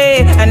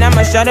display. And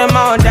I'ma shut them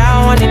all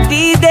down one of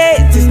these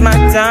days. It's my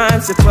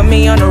time, so put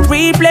me on a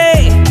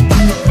replay.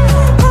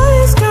 Oh,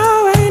 this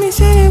girl when they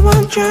say they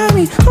won't try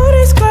me. Oh,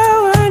 this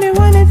girl when they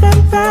wanna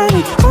done by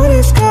me. Oh,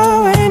 this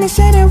girl when they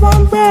say they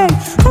won't break.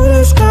 Oh,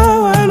 this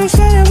girl when they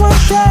say they won't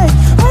try.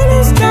 Oh,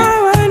 this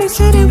girl when they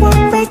say they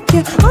won't break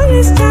you. Oh,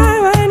 this guy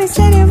when they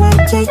say they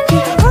won't take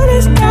you. Oh,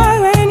 this guy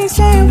when they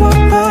say they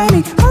won't buy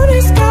me. Oh,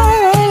 this guy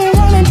when they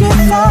wanna just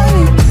for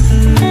me.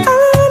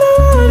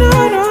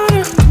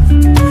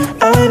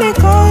 I wanna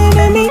go and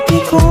I make me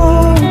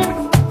cool.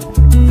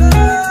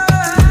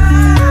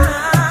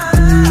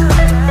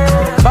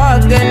 Back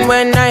then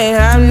when I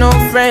have no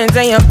friends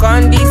and you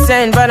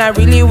condescend, but I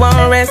really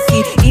won't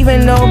mercy.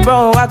 Even though,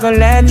 bro, I gon'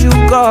 let you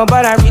go,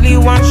 but I really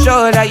want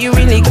sure that you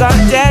really gon'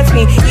 test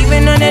me.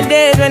 Even on the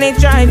days when they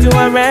try to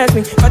arrest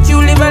me, but you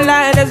live a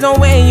lie, there's no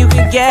way you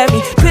can get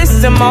me.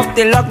 Piss them off,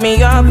 they lock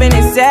me up and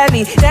it's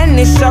sadly. Then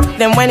they shock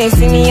them when they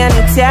see me on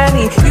the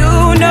telly.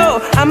 You know,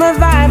 I'm a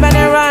vibe and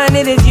I run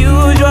it as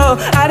usual.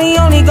 I the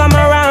only come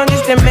around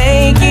just to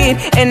make it.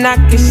 And I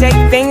can shake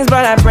things,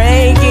 but I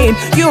break it.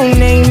 You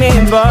name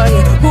it, boy.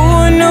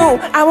 Who knew?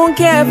 I won't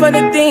care for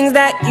the things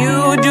that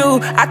you do.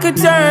 I could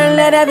turn,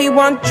 let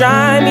everyone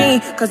try me,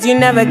 cause you're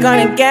never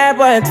gonna get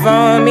what's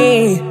for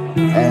me.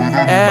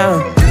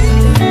 Yeah.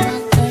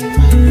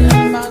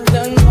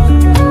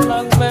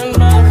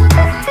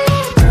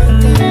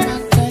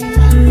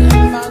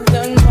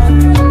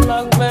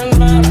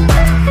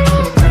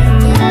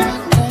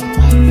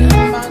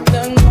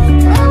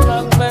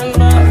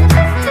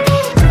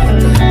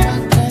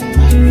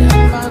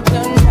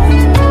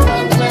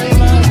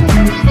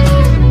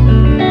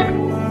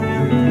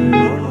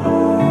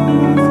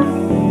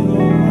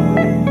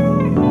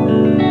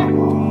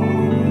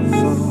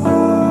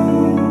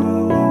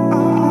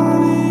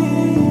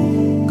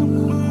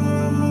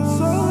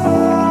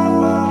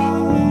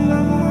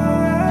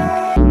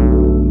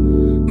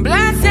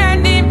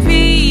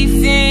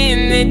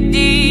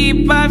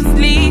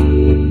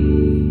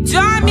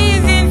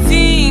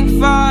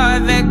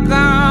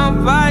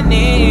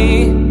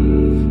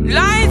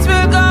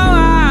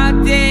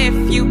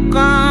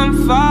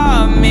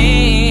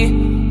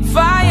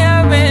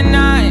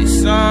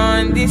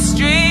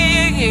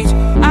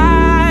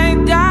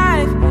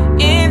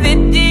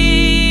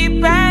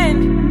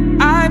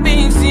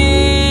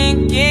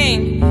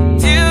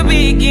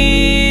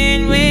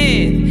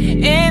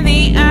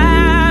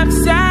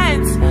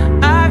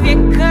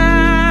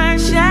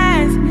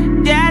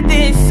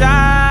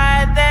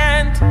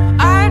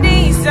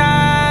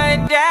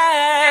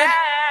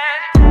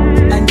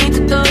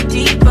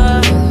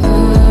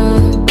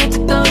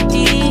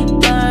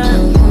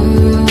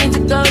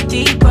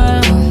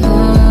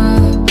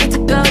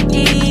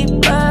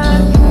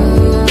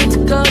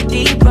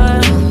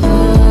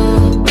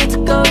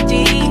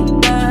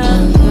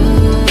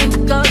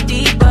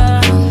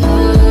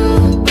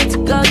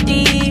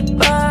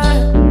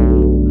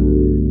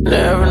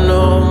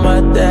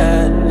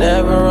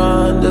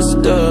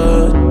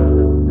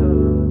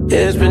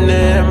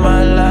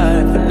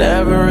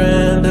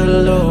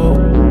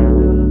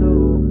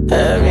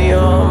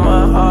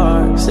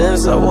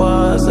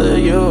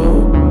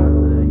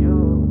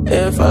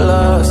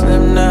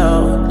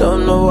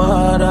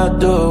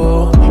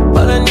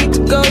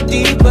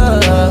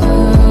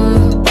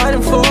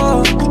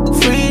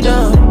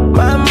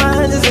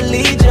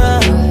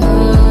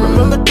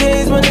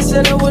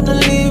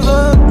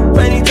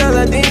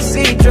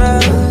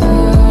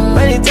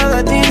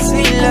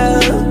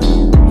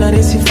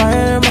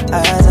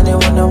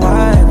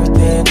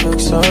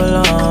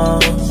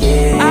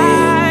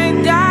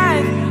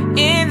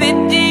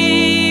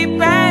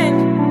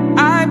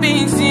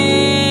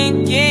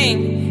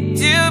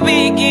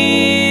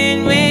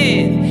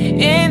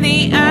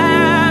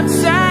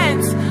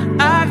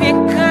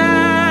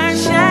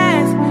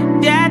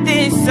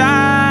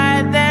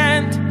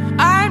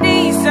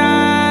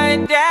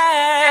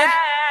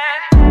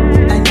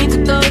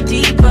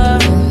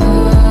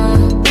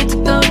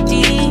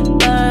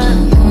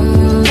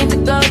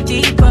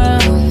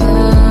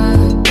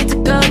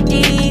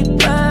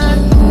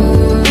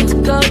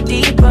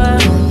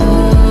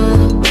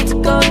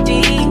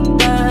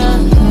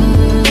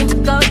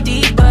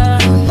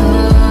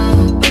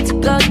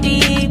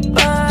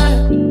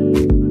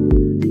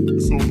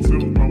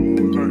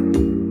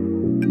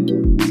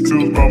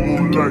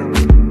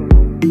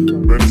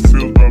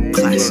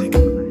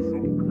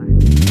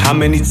 How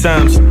many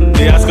times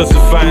they ask us to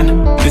find?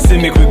 They say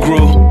make we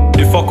grow.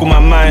 They fuck with my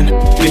mind.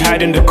 They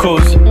hide in the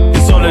codes.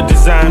 It's all a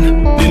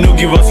design. They no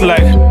give us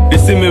light. They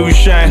say make we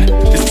shine.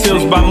 It's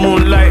sales by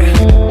moonlight.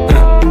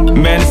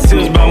 Man, it's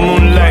sales by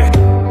moonlight.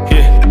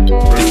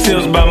 Yeah, it's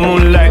sales by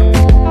moonlight.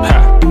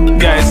 Ha,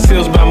 guys, it's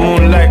sales by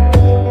moonlight.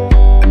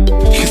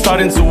 She's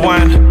starting to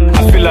whine. I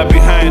feel her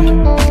behind.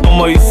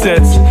 OMAH it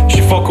sets.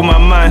 She fuck with my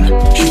mind.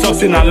 She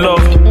talks in her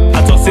love.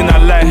 I talks in her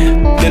lie.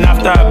 Then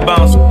after I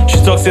bounce, she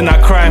talks in her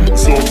crime.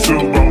 So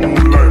sales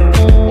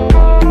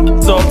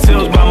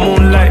by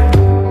moonlight. So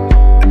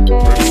sales by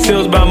moonlight. It's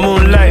sales by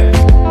moonlight.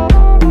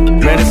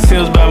 Man, it's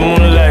sales by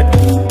moonlight.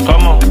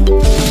 Come on.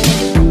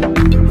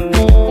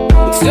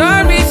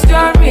 Story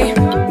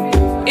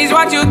is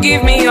what you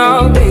give me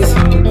always.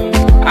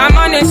 I'm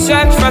on a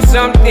search for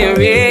something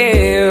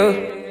real.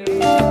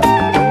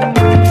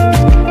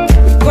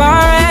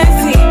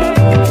 Currency,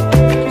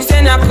 you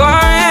say not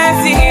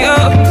currency,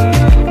 oh.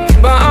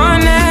 But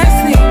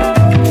honestly,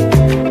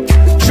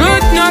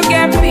 truth not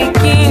get me.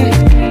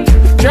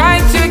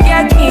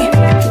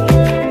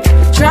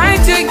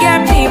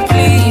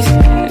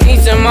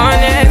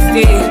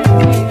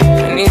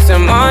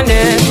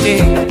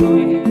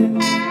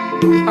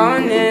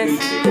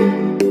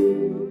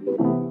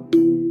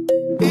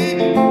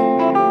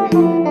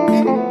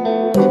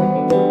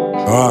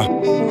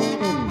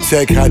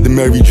 Tech had the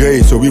Mary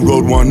J, so we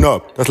rolled one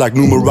up. That's like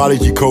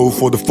numerology code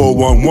for the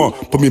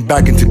 411. Put me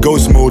back into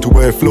ghost mode to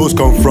where flows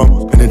come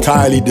from. An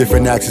entirely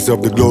different axis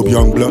of the globe,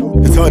 young blood.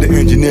 It's hard to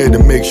engineer to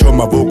make sure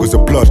my vocals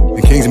are plush.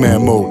 In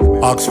Kingsman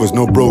mode, Oxford's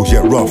no bros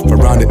yet rough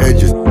around the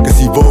edges. Cause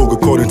see Vogue,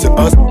 according to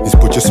us, is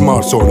put your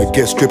smarts on and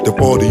get stripped of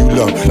all that you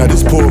love. Now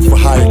this poor for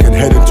hire can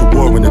head into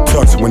war when it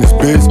tucks. When it's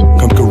biz,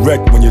 come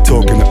correct when you're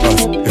talking to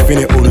us. If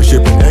any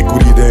ownership and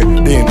equity there,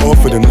 they ain't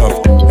offered enough.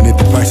 And it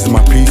devices my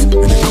peace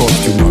and it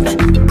costs too much.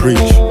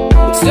 Preach.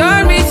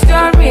 Story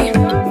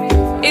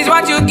is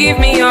what you give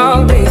me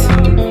always.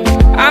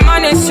 I'm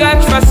on a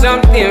search for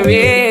something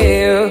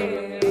real.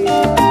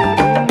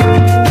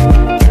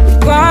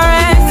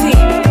 Currency,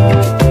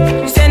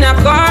 say not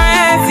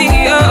currency,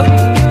 oh.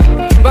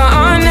 But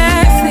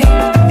honestly,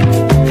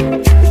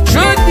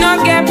 truth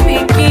not get me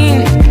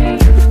keen.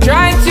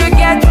 Try to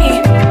get me,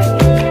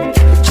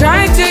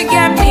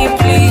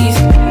 please.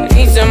 I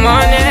need some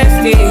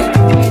honesty.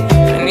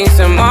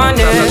 Some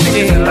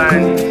honesty.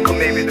 Or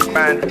maybe the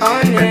band.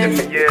 Spent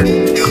for years,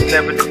 still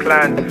never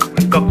declined. We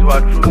stuck to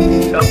our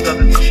truth, helped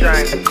others to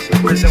shine. The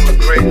prison was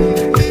great,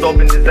 it's all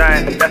been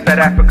designed. That's that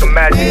African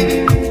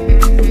magic.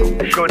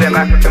 Show them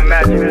African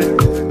magic.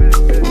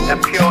 That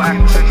pure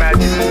African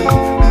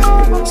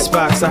magic.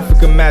 Sparks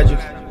African magic.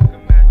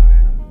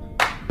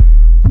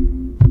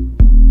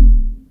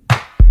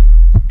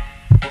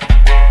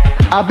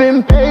 I've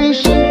been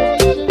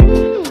patient.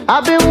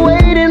 I've been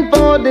waiting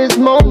for this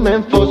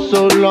moment for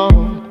so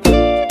long.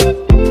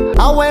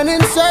 I went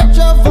in search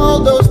of all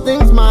those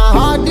things my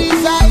heart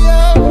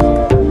desire.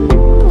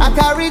 I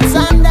carried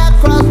sand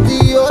across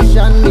the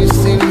ocean,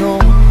 missing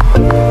home.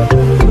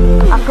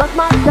 I cut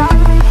my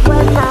darling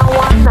when I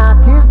wanna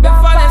kiss.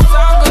 Before the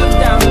sun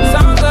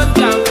goes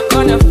down,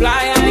 gonna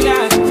fly, I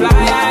got,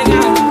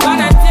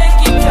 gonna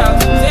take it up,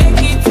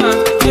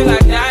 till I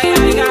die,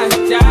 I got.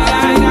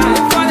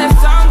 Before the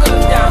sun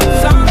goes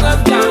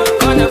down,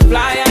 gonna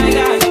fly, I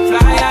got,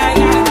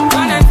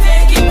 gonna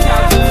take it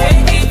up,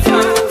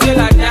 till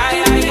I die,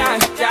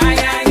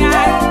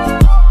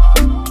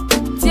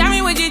 Tell me,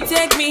 would you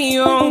take me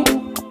home?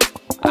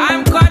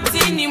 I'm caught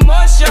in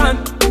emotion.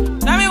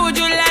 Tell me, would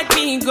you let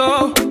me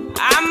go?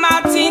 I'm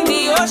out in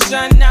the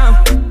ocean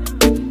now.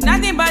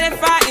 Nothing but a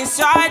fire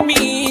inside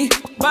me,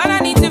 but I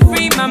need to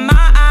free my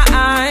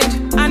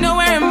mind. I know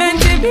where I'm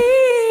meant to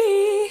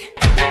be.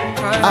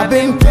 I've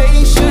been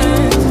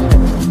patient.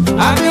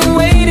 I've been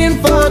waiting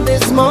for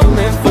this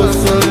moment for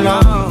so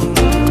long.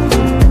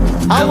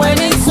 I went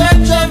in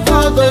search of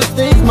all those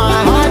things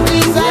my heart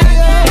desire.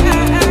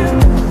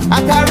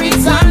 I carried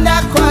sand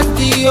across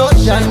the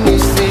ocean,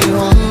 missing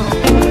home.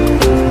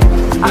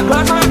 I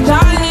got my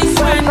darlings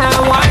when I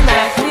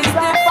wanna kiss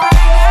the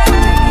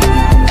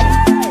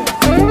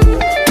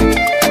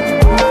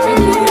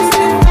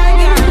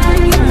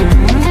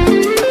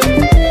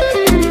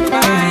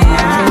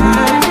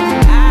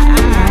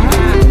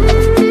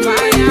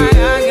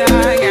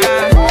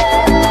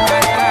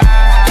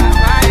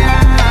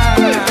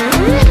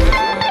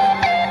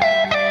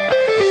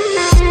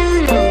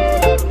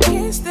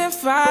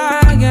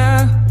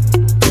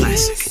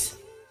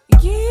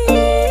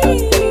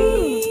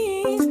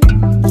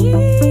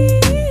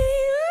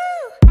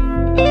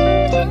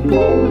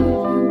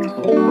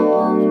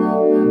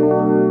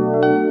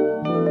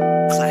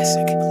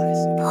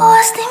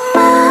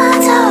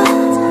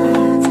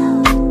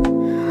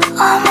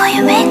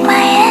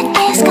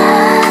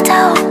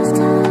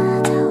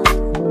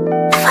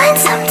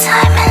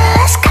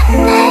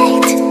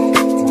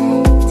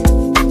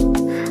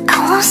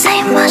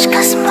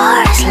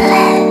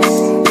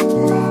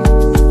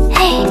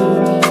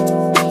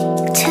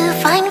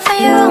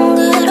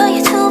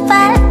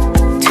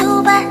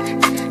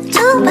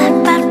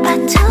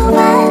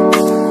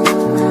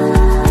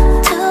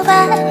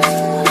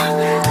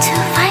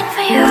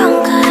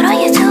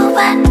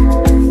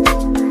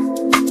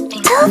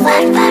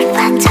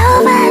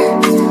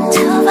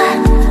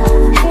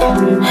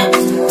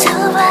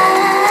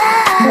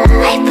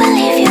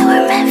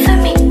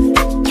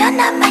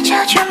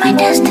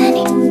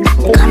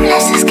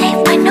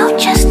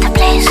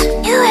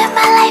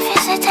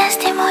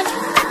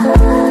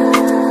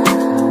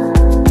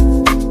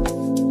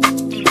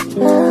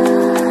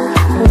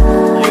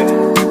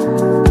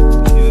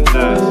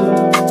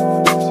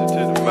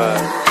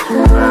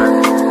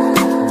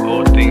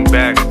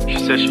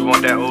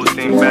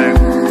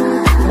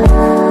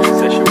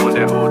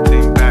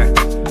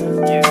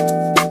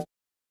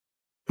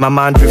My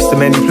mind drifts to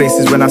many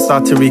places when I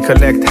start to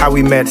recollect how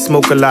we met,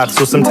 smoke a lot,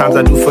 so sometimes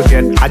I do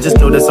forget. I just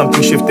know that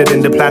something shifted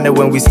in the planet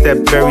when we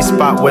stepped. Very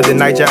spot where the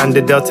Naija and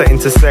the Delta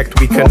intersect.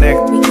 We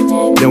connect,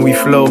 then we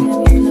flow.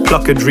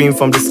 Pluck a dream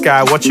from the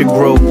sky, watch it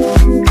grow.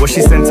 Was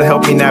she sent to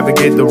help me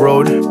navigate the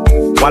road?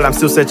 While I'm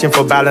still searching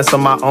for balance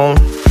on my own?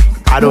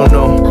 I don't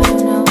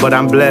know, but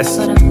I'm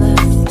blessed.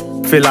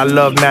 Feel our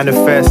love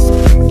manifest.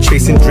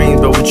 Chasing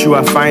dreams, but with you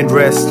I find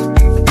rest.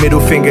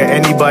 Middle finger,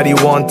 anybody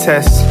want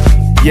test?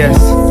 Yes,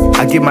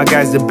 I give my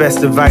guys the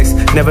best advice.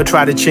 Never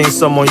try to change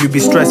someone, you be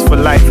stressed for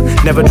life.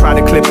 Never try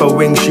to clip her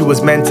wings, she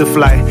was meant to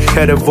fly.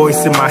 Heard a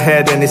voice in my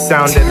head and it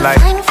sounded like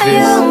this.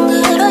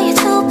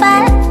 Too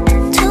bad,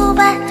 too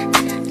bad,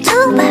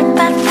 too bad,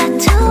 bad,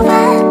 bad, too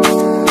bad.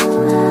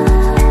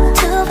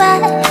 Too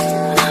bad.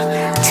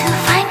 Too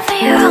fine for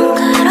your own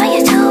good, oh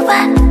you too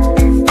bad.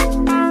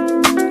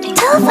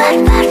 Too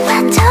bad, bad,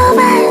 bad, too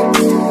bad.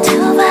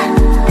 Too bad.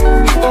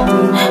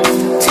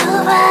 Too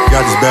bad.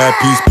 Got this bad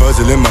piece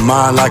puzzle in my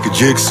mind like a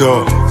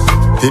jigsaw.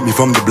 Hit me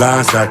from the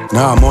blind side,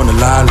 now I'm on the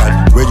line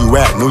like, where you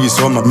at? Know you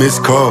saw my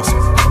missed calls.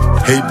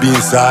 Hate being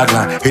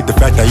sidelined, hate the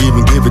fact I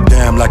even give a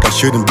damn, like I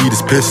shouldn't be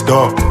this pissed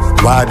off.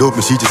 Wide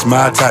open, she just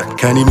my type,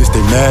 can't even stay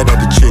mad at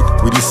the chick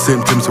with these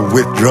symptoms of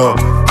withdrawal.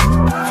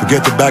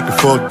 Forget the back and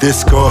forth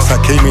discourse, I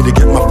came in to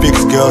get my fix,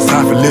 girl,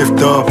 time for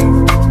lift off.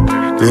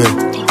 Yeah,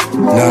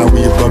 now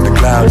we above the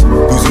clouds,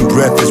 losing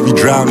breath as we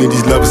drown in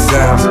these lover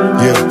sounds.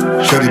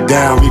 Yeah, shut it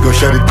down, we gon'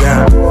 shut it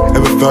down.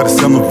 Ever felt a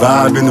summer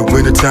vibe in the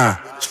wintertime?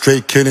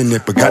 Straight killing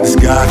it, but got the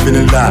sky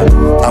feeling live.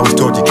 I was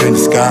told you can't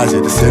disguise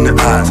it, it's in the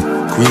eyes.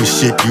 Queen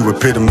shit, you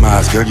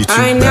epitomize, girl, you too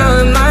bad. I know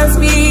it must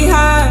be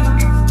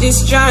hard,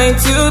 just trying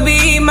to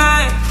be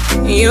mine.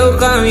 And you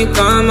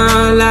come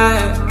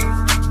alive.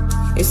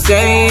 You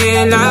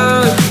say it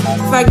loud.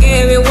 If I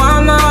give it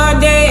one more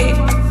day,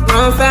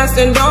 run fast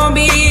and don't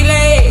be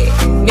late.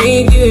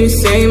 Need you to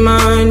say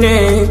my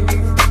name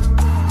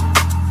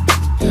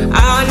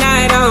all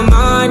night, all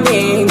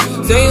morning.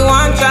 So you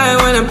won't try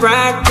when I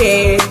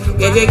practice.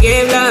 Did you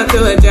give love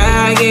to a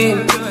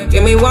dragon?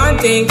 Give me one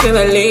thing till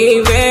I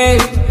leave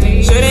it.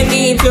 Shouldn't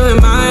need to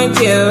remind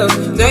you.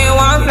 So you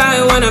won't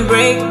fly when I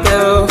break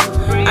through.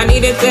 I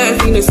need a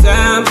test, need a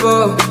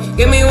sample.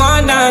 Give me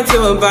one down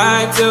to a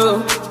bite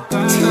too.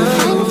 Too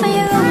fine for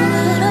your own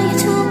good, oh you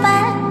too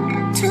bad.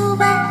 Too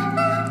bad,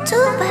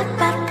 too bad,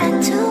 bad,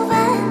 bad, too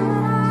bad.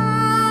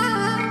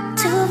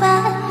 Too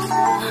bad.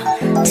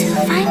 Too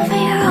fine for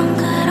your own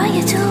good, oh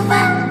you too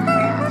bad.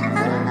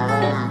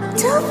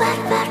 Too bad,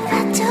 bad,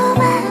 bad, too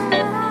bad.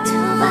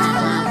 Too bad.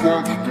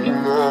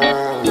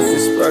 This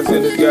is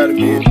Spartan, it's gotta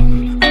be it.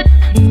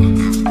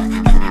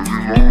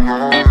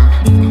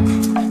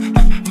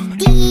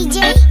 DJ,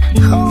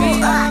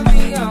 hold on.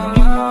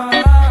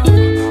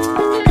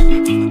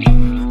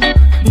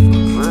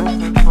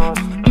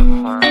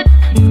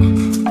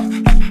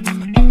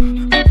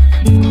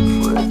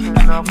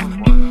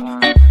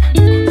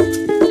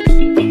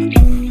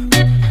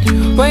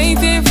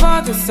 Waiting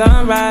for the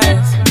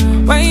sunrise,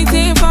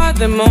 waiting for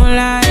the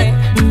moonlight,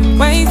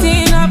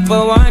 waiting up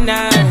for one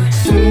night.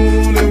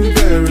 Soon and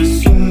very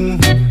soon.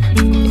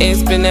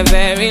 It's been a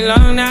very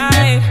long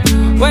night,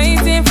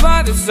 waiting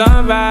for the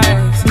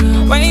sunrise,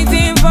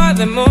 waiting for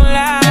the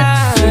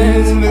moonlight.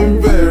 Soon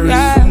and very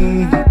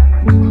soon.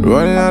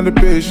 Running out of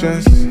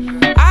patience.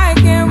 I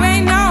can't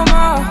wait no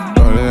more.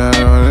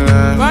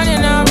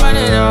 Running out.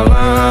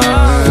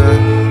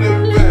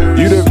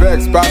 You the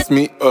vex past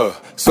me,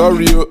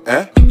 sorry you,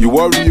 you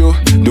worry you.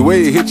 The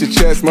way it hit your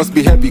chest must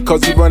be heavy,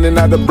 cause you running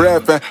out of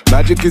breath,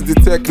 magic is the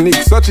technique,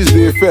 such is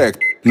the effect.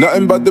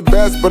 Nothing but the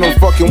best, but I'm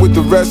fucking with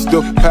the rest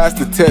though. Passed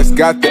the test,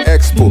 got the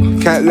expo.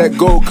 Can't let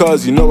go,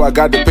 cause you know I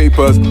got the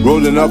papers.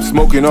 Rolling up,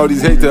 smoking all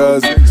these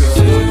haters.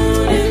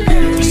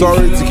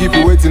 Sorry to keep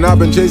you waiting, I've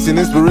been chasing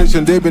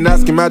inspiration. They've been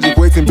asking magic,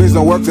 waiting based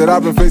on work that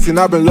I've been facing.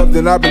 I've been loved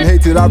and I've been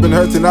hated, I've been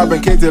hurting, I've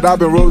been catered, I've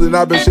been rolling,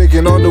 I've been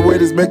shaking on the way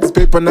to make this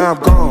paper, now I'm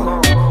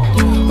gone.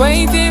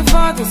 Waiting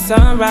for the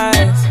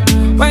sunrise,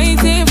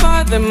 waiting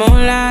for the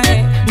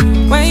moonlight,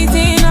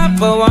 waiting up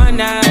for one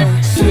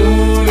night.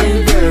 Soon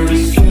and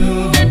very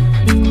soon.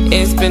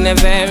 It's been a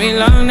very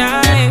long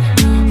night,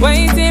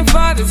 waiting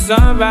for the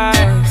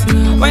sunrise,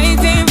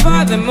 waiting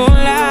for the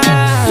moonlight.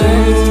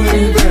 Soon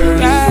and very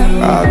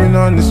soon. I've been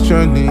on this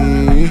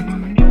journey.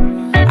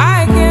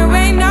 I can't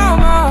wait no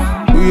more.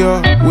 We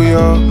are.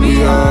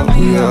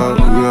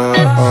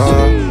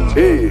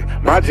 Hey,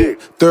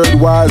 magic. Third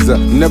wiser,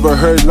 never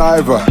heard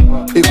liver.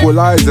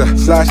 Equalizer,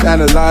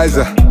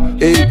 /analyzer.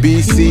 A, B,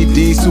 C,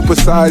 D,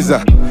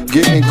 supersizer.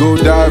 Getting go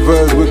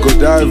divers, we go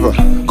diver.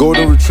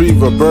 Golden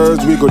retriever,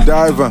 birds, we go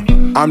diver.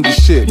 I'm the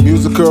shit,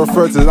 musical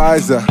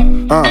fertilizer.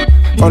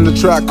 On the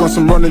track, on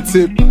some running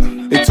tip.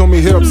 They told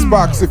me hit up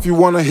Spox if you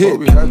wanna hit.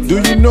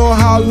 Do you know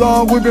how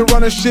long we've been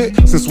running shit?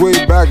 Since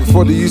way back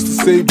before they used to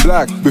say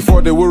black.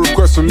 Before they would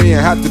request from me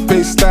and had to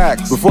pay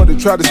stacks. Before they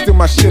tried to steal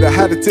my shit, I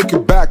had to take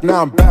it back.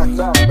 Now I'm back.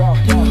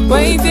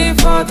 Waiting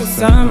for the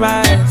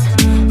sunrise,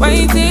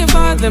 waiting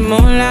for the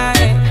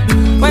moonlight,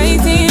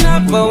 waiting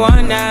up for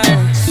one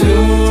night.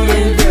 Soon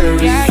and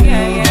very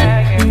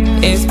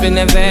soon. It's been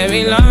a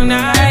very long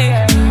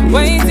night,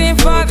 waiting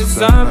for the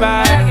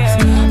sunrise,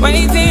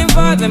 waiting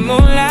for the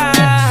moonlight.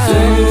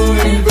 Soon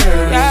and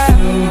very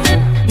soon.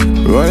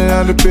 Running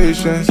out of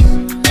patience.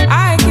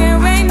 I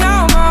can't wait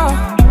no more.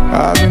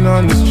 I've been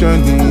on this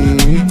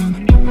journey.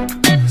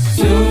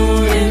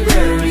 Soon and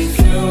very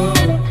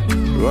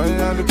soon.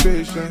 Running out of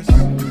patience.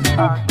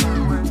 I've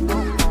been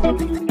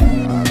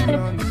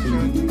on this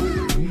journey.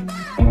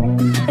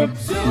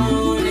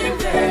 Soon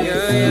and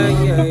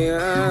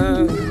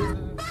very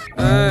soon.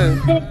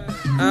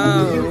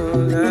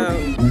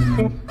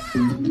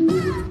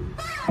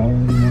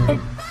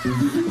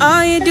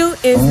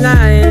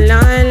 lying,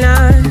 lying,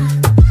 lying.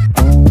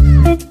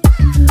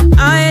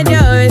 All you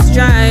do is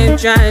try,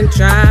 try,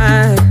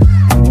 try.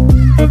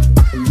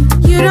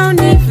 You don't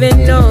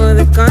even know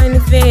the kind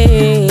of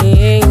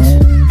things,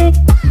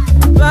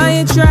 but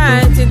you try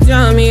to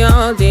tell me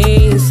all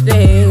these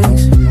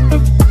things.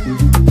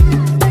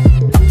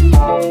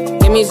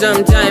 Give me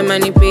some time, I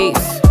need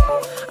peace.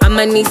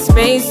 I'ma need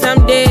space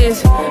some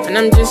days, and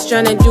I'm just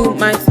tryna do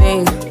my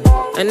thing,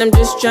 and I'm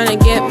just tryna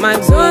get my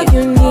way. So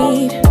you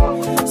need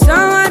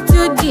someone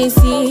to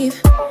deceive,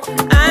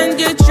 and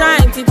you're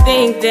trying to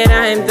think that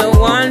I'm the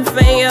one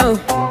for you.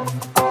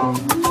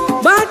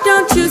 But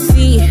don't you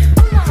see,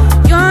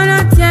 you're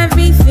not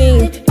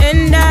everything,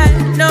 and I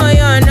know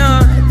you're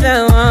not the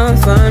one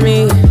for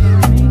me.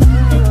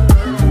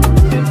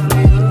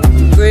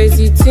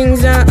 Crazy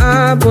things are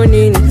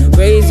happening,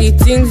 crazy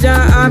things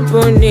are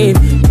happening.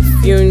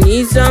 If you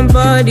need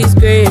somebody's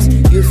grace,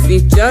 you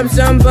fit up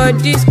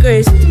somebody's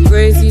grace.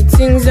 Crazy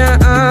things are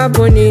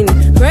happening,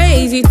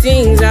 crazy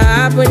things are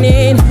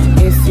happening.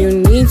 If you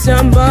need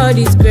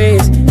somebody's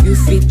grace, you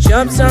fit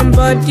up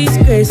somebody's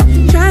grace.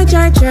 Try,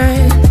 try,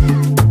 try.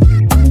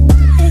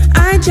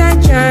 I try,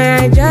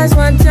 try, I just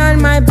want to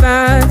turn my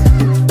back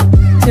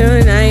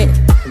tonight,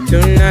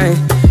 tonight.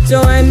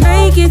 So I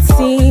make it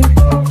seem,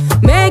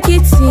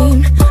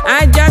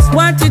 I just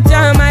want to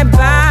turn my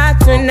back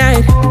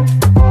tonight.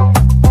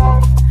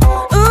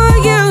 Oh,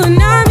 you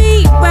know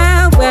me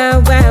well,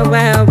 well, well,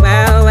 well,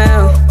 well,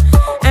 well.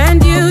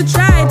 And you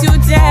try to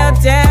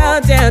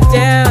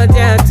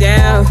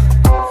tell.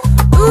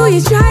 Ooh,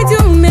 you try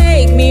to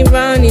make me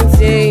run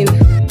insane,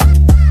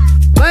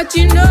 but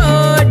you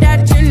know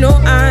that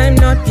I'm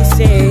not the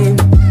same.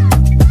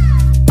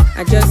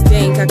 I just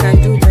think I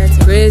can do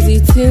better. Crazy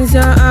things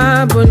are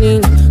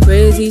happening,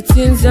 crazy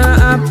things are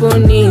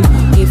happening.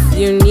 If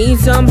you need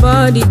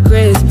somebody's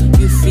grace,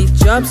 you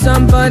fit up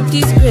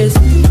somebody's grace.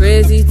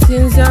 Crazy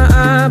things are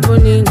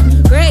happening,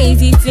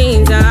 crazy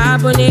things are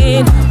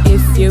happening.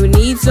 If you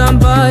need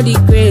somebody's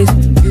grace,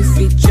 you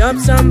fit up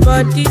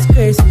somebody's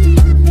grace.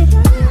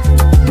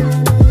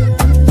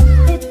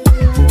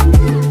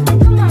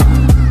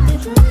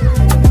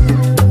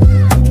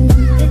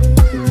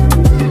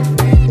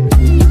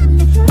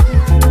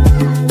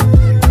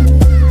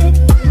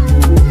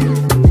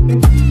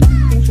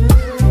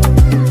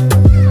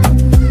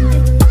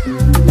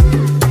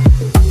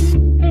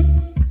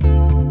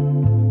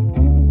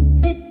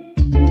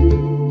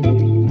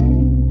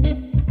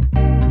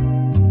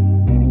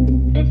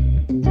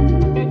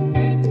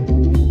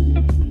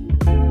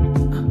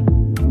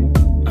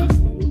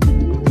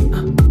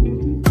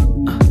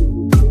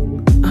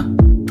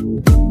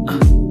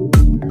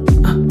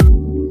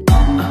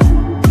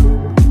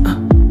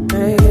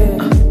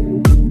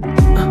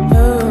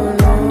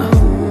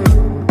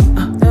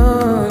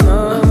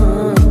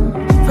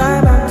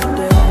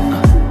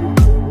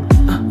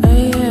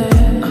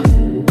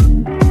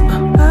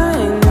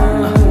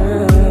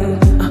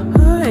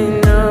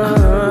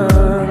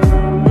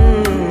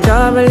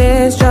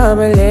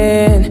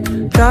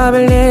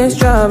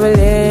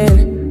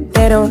 Troubling.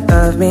 They don't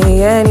love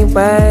me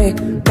anyway.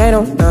 They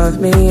don't love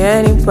me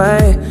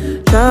anyway.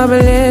 Trouble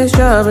is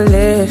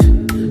troubling.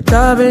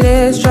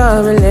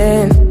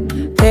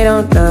 They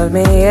don't love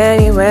me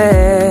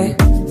anyway.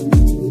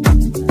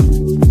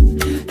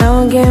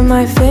 Don't get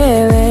my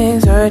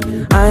feelings hurt.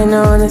 I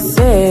know the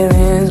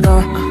ceiling's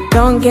gone.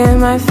 Don't get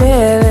my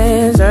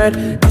feelings hurt.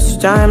 This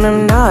time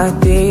I'm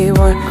not the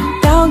one.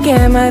 Don't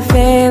get my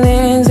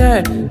feelings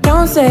hurt.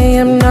 Don't say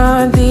I'm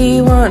not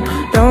the one.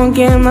 Don't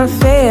get my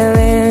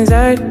feelings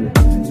hurt.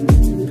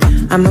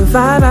 I'ma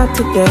vibe out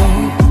today.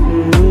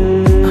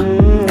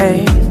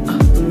 Hey,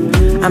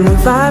 I'ma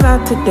vibe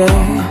out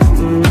today.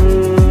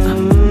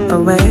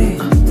 Away,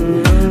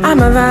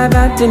 I'ma vibe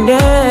out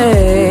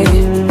today.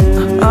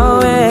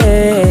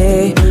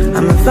 Away,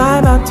 I'ma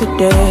vibe out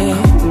today.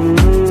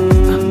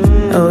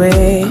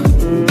 Away.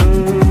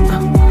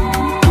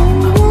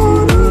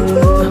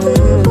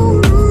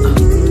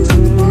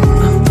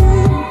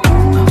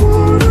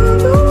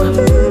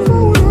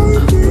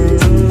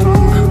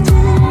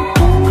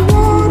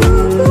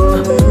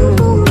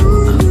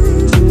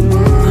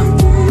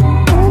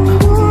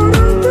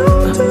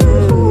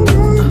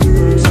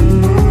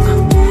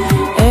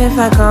 If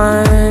I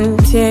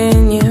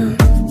continue,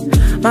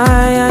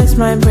 my eyes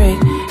might break.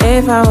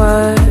 If I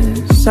was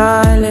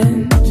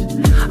silent,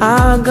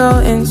 I'll go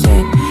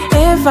insane.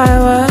 If I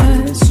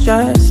was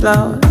just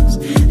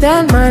lost,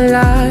 then my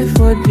life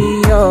would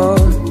be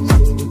yours.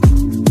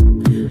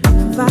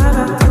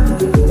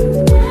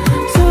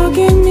 So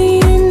give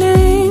me a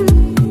name,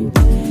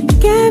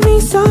 give me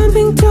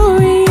something to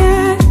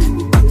react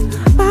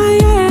by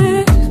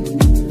it.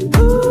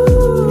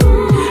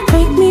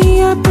 Wake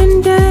me up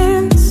and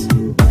dance,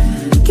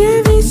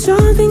 give me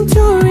something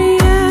to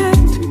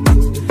react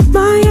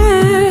by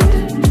it.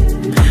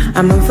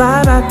 I'ma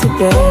vibe out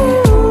today.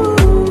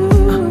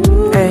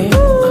 Hey,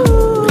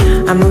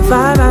 I'ma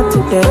vibe out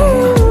today.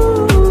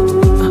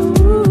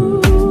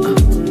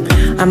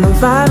 I'ma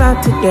vibe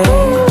out today.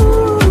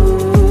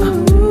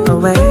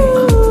 Away,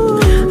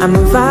 I'ma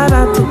vibe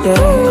out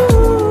today.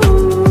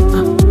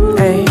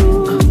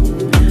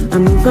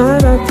 I'ma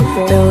vibe out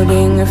today.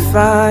 Building a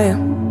fire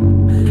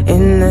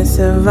in the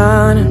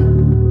savannah.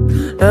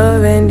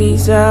 Love and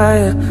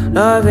desire,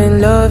 love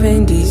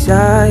and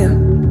desire.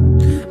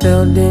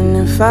 Building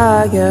a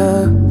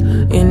fire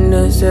in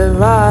the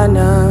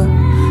savannah.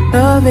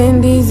 Love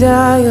and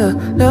desire,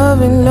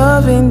 love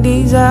and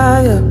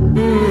desire.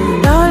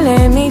 Don't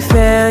let me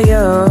fail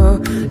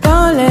you,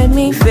 don't let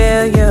me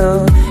fail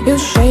you. You're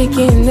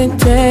shaking the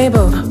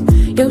table,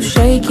 you're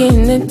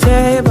shaking the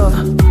table.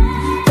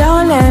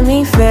 Don't let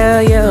me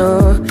fail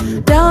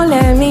you, don't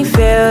let me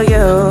fail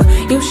you.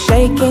 You're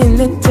shaking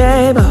the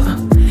table,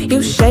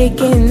 you're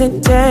shaking the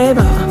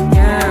table.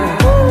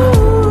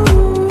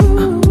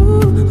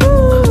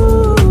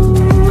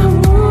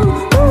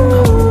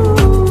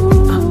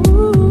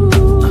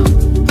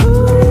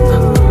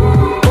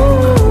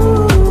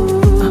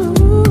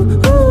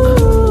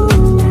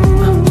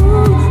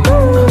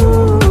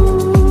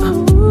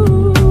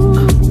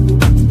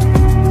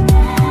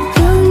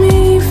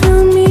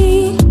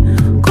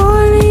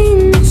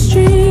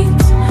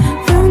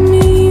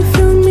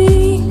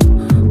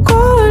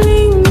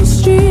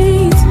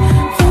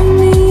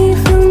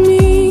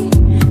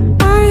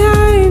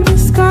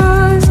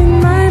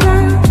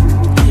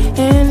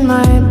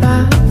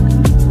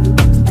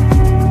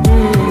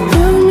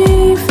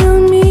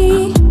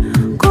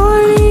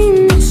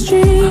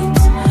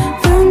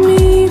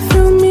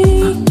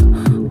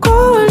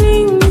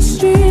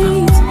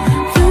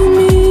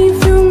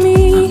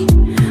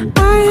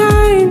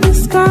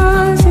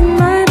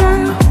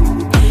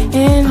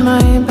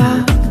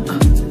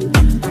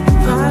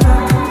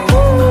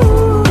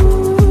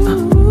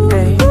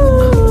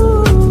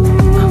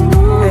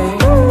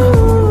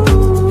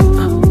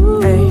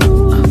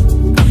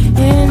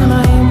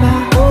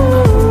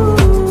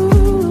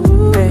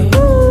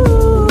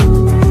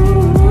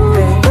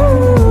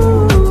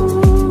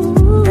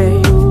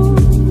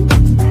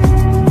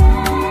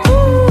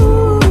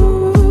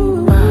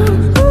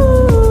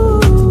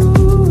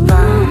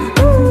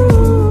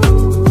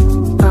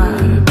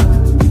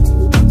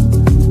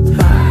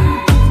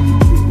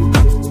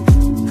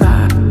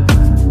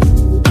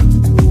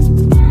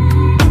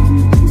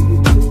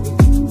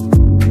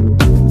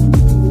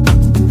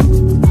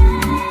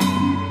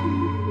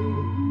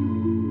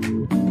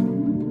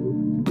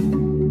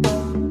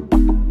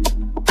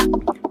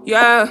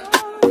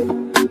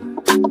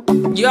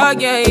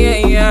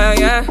 Yeah.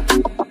 Yeah.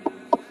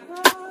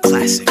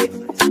 Classic.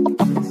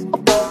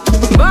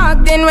 Back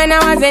then when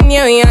I was a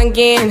new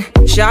youngin',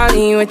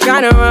 Charlie, you were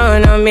trying to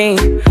run on me.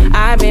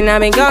 I've been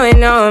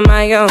going on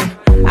my own.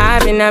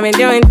 I've been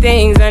doing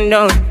things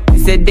unknown.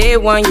 It's the day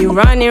one, you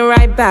running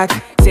right back.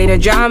 Say the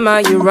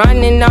drama, you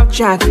running off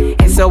track.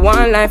 It's a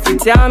one life, you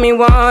tell me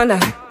one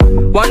life.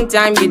 One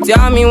time, you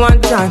tell me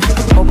one time.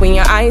 Open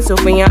your eyes,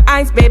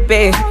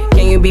 baby.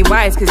 Can you be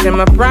wise, cause I'm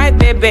a pride,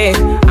 baby.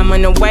 I'm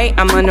on the way,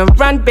 I'm on the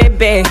run,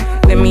 baby.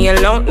 Leave me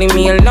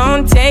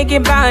alone, take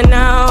it by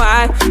now.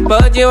 I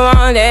put you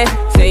on it.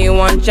 Say you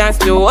want chance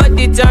to hold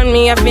it on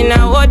me, I finna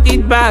hold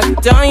it back.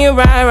 Turn you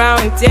right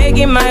around, take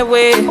it my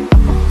way.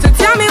 So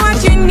tell me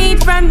what you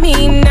need from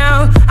me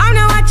now. I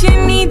know what you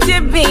need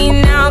to be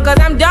now, cause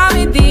I'm done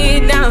with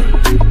it now.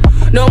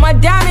 No more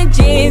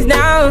damages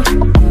now.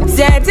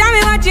 Say, tell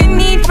me what you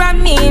need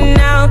from me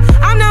now.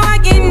 I know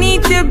what you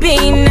need to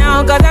be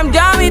now, cause I'm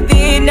done with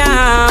it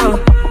now.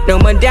 No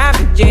more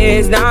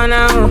damages, no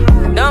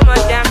more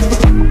damages.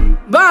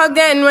 Back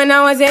then when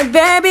I was a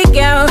baby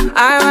girl,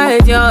 I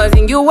was yours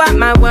and you were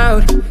my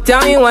world.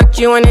 Tell me what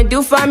you wanna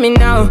do for me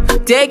now.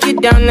 Take you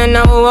down and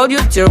I will hold you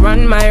to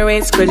run my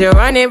race, cause you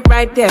run it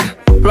right there.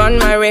 Run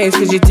my race,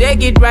 cause you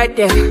take it right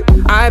there.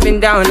 I've been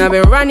down, I've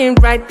been running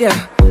right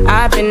there.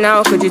 I've been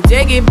out, could you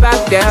take it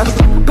back there?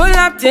 Pull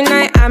up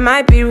tonight, I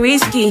might be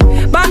risky,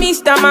 but me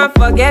stomach,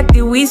 forget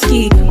the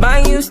whiskey.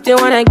 But you still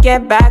wanna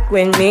get back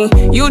with me.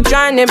 You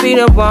tryna be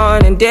the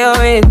one and deal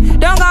with.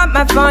 Don't got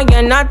my phone,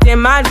 you're not a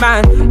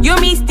madman. You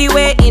missed the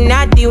waiting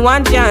at the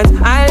one chance.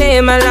 I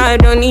live my life,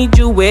 don't need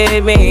you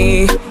with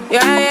me.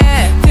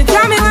 Yeah. So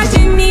tell me what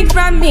you need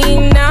from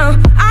me now.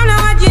 I know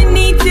what you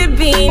need to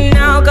be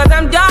now, cause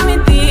I'm done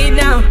with it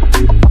now.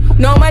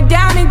 No more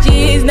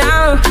damages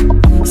now.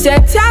 So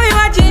tell me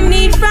what you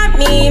need from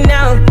me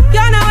now.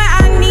 You know where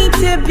I need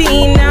to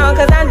be now,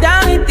 cause I'm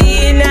done with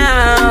it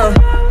now.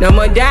 No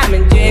more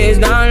damages,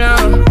 no.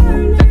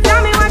 So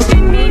tell me what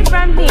you need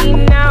from me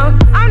now.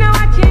 I know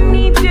what you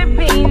need to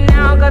be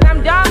now, cause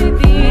I'm done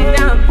with it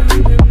now.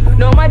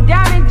 No more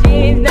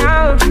damages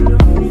now. So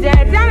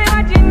tell me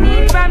what you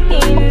need from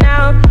me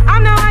now. I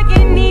know what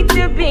you need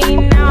to be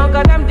now,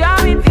 cause I'm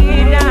done with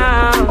it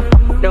now.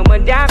 No more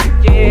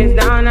damages,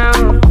 no.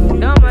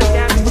 No more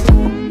damages.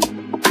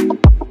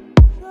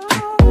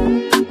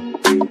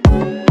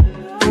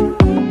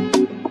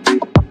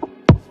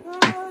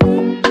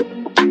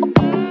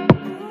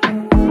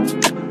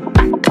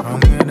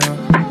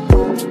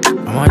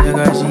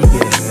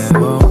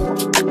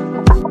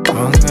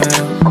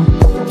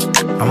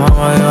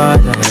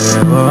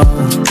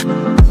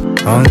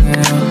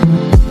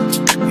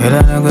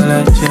 You're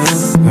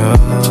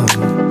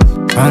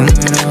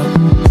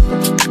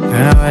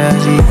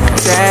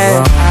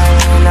said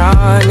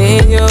I don't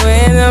need you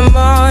in the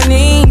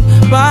morning,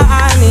 but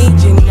I need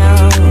you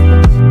now.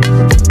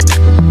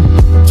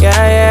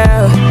 Yeah,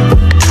 yeah.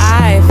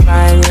 I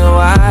find you,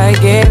 I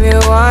give you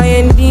all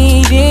you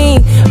needing.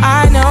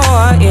 I know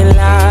what you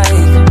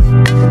like.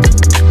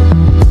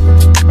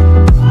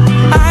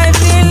 I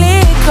feel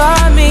it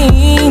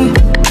coming.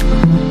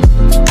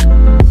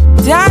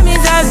 Time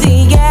is of the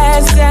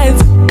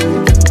essence.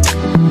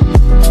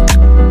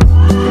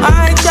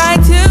 I try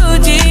to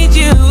teach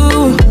you,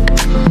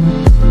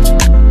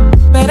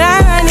 but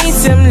I need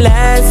some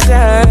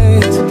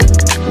lessons.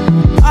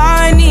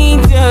 I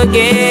need to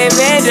give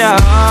it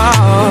up.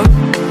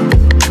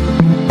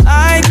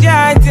 I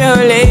try to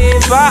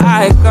live, but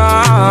I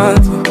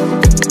can't.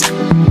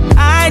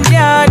 I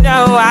don't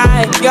know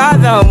why you're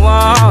the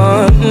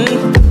one.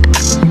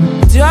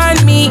 Turn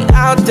me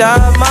out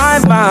of my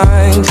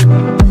mind.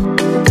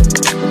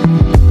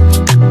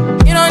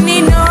 You don't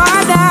need no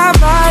other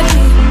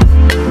body.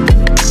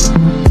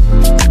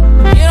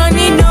 You don't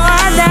need no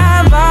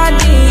other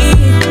body.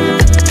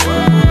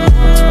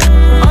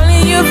 Only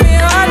you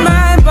feel on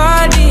my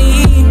body.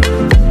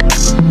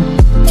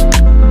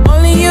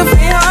 Only you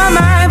feel on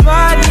my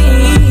body.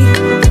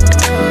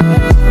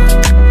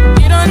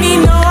 You don't need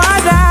no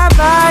other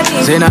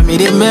body. Say now me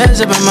they mess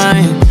up my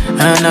mind,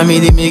 and now me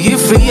they make you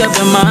free up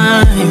your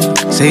mind.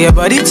 Say your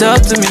body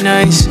talk to me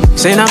nice.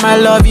 Say now my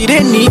love you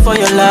didn't need for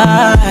your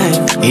life.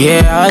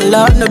 Yeah, our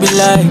love no be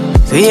lie.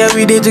 Say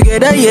every day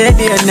together, yeah,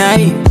 day and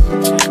night.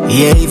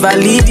 Yeah, if I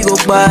leave you go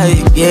by.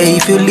 Yeah,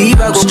 if you leave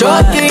I go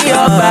stroking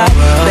your body,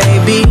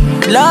 baby.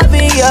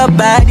 Loving your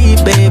body,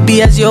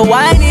 baby. As you're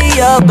whining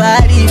your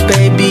body,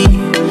 baby.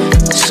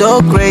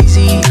 So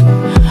crazy.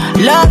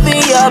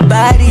 Loving your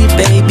body,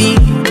 baby.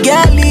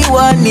 Girl, you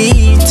want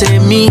need to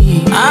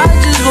me. I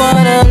just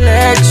wanna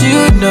let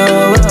you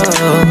know.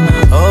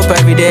 Hope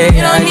every day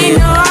you don't need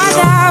no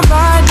other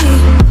body.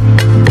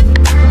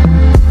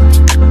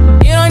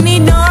 You don't need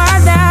no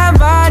other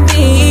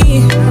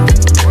body.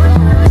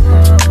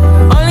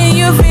 Only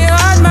you feel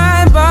on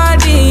my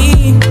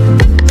body.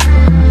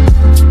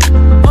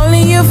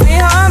 Only you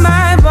feel on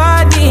my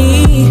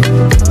body.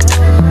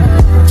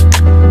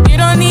 You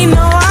don't need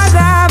no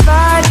other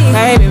body.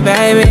 Baby,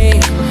 baby,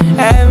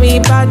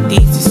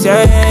 everybody's the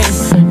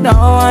same. No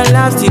one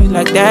loves you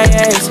like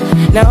this.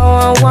 No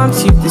one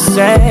wants you the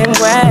same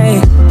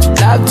way.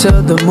 Love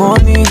till the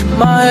morning.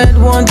 My head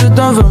wants to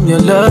turn from your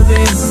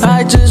loving.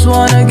 I just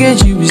wanna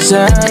get you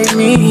beside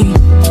me.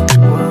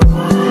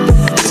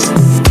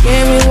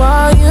 Give me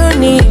all you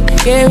need.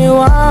 Give me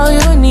all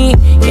you need.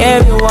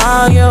 Give me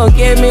all you.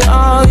 Give me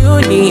all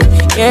you need.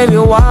 Give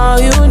you all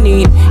you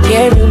need.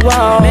 Give you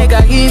all. Make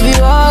I give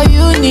you all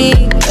you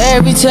need.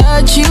 Every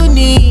touch you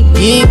need.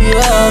 Give you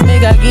all.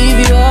 Make I give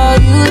you all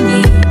you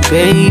need,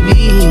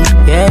 baby.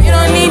 Yeah. You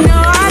don't need no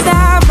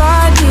other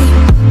body.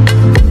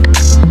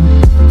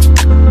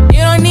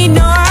 You don't need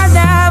no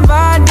other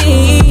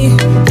body.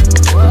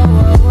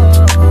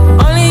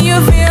 Only you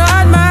feel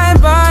on my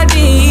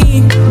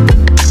body.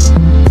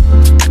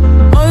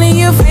 Only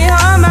you feel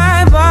on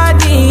my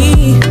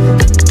body.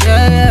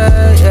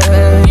 Yeah,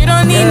 yeah. You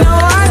don't need no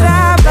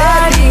other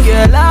body.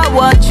 Girl, I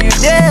want you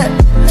there.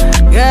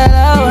 Girl,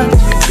 I want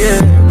you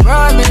there.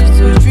 Promise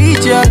to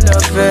treat your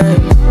love fair.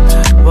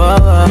 Whoa,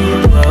 whoa,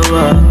 whoa,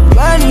 whoa.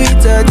 When we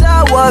touch,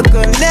 I will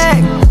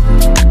connect.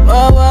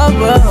 Whoa, whoa,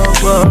 whoa,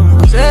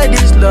 whoa. Say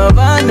this love,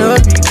 I no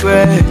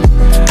regret.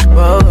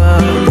 Whoa,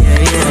 whoa, yeah,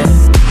 yeah.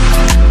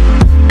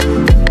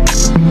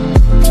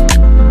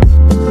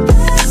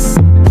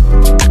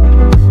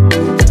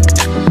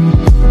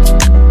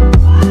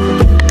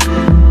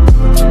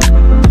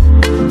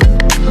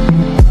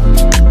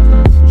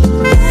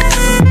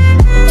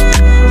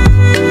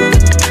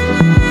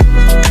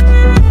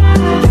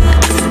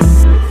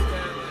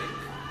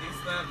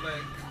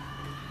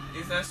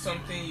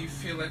 Something you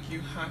feel like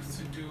you have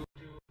to do.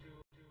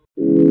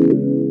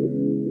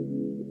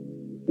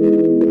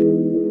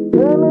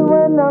 Tell me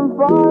when I'm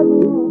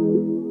falling.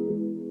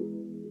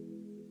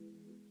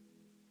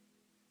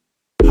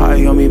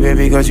 High on me,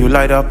 baby, cause you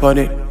light up on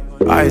it.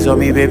 Eyes on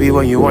me, baby,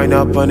 when you wind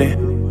up on it.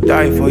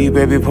 Die for you,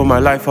 baby, put my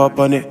life up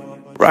on it.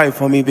 Ride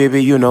for me,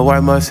 baby, you know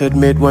I must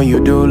admit when you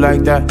do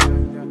like that,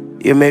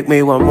 you make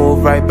me want to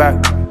move right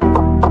back.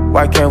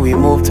 Why can't we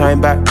move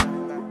time back?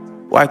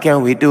 Why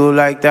can't we do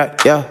like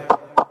that? Yeah.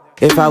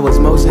 If I was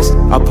Moses,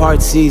 a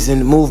part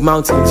season, move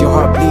mountains. Your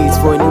heart bleeds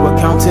for a new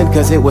accountant,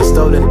 cause it was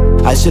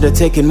stolen. I should have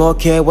taken more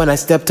care when I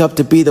stepped up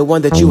to be the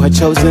one that you had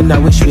chosen. I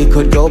wish we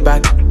could go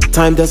back.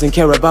 Time doesn't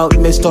care about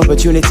missed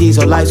opportunities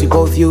or lives we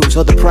both use,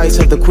 or the price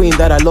of the queen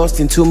that I lost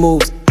in 2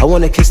 moves. I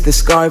wanna kiss the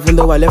scar even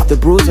though I left the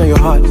bruise on your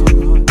heart.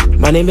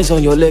 My name is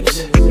on your lips,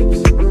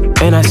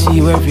 and I see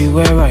you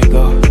everywhere I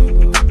go.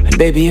 And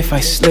baby, if I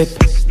slip,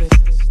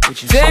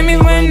 tell me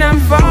when I'm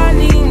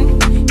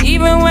falling,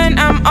 even when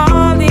I'm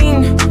all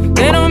in.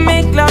 They don't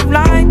make love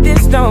like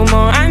this no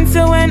more.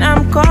 Answer when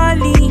I'm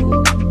calling.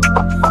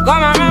 Come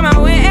around my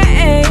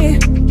way,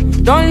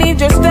 don't leave,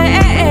 just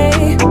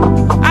stay.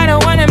 I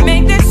don't wanna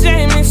make the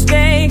same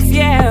mistakes,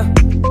 yeah.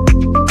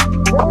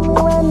 Tell me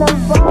when I'm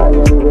falling.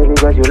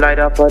 cause you light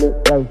up on it.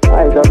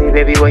 Eyes on me,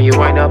 baby, when you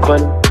wind up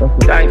on it.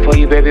 Die for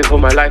you, baby, put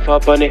my life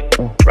up on it.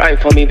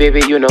 Ride for me,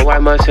 baby, you know I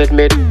must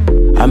admit.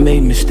 I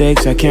made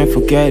mistakes, I can't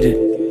forget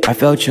it. I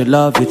felt your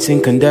love, it's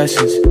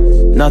incandescence.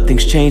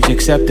 Nothing's changed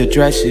except the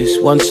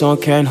dresses. One song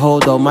can't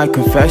hold all my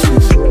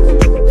confessions.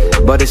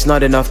 But it's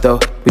not enough though.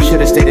 We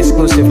should've stayed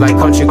exclusive like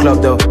Country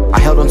Club though. I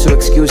held on to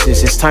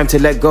excuses, it's time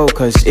to let go.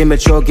 Cause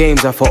immature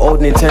games are for old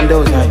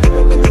Nintendos.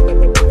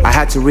 I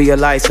had to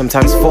realize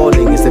sometimes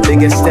falling is the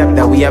biggest step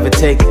that we ever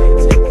take.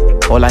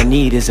 All I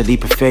need is a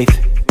leap of faith.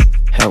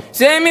 Help.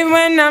 Say me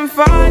when I'm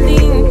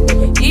falling,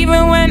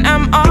 even when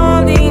I'm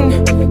all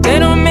in. They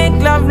don't make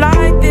love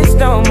like this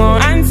no more.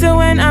 Answer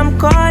when I'm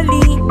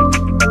calling.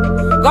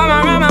 Come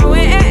around my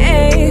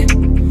way,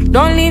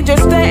 don't leave,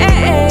 just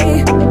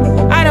stay.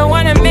 I don't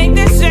wanna make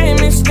the same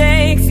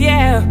mistakes,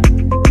 yeah.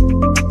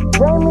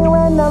 Say me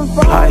when I'm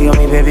falling. Eye on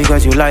me, baby,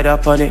 cause you light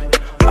up on it.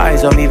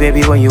 Eyes on me,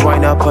 baby, when you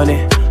wind up on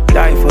it.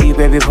 Die for you,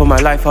 baby, put my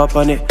life up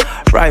on it.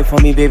 Ride for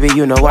me, baby,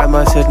 you know I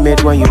must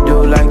admit. When you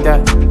do like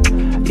that,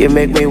 you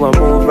make me want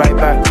move right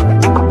back.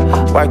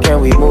 Why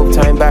can't we move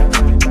time back?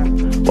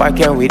 Why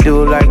can't we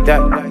do like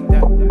that? I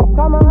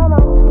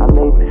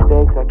made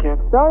mistakes, I can't.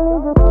 I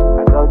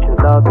felt your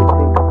love, it's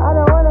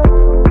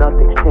incandescent.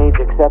 Nothing's changed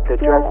except the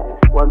dresses.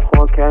 One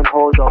song can't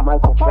hold all my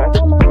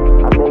confessions. I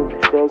made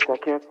mistakes, I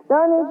can't. I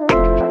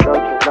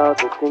felt your love,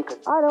 it's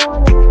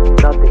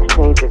incandescent. Nothing's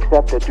changed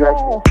except the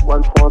dresses.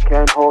 One song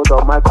can't hold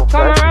all my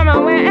confessions. Come around my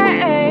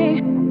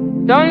way,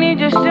 don't need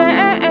just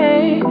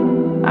stay.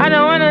 I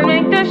don't wanna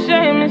make the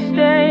same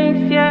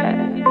mistakes, yeah.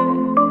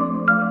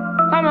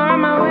 Come around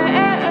my way,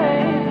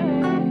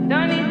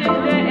 don't need to stay.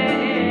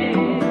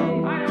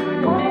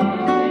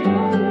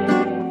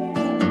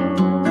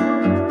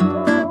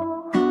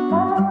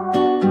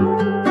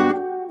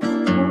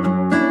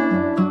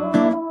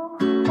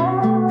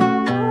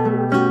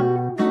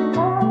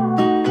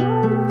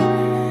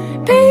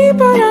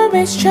 People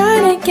always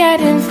trying to get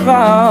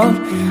involved.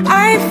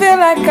 I feel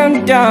like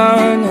I'm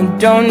done and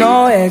don't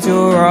know where to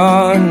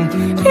run.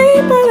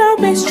 People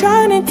always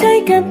trying to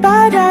take a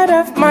bite out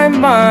of my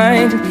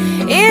mind.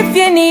 If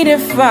you need a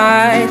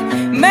fight,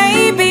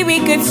 maybe we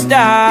could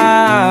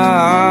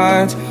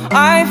start.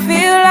 I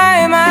feel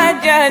I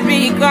might just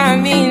be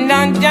coming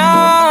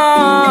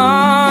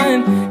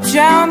undone.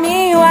 Tell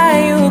me why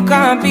you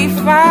can't be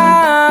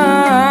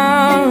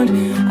found.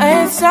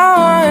 It's so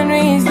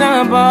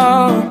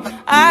unreasonable,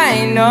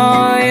 I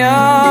know you.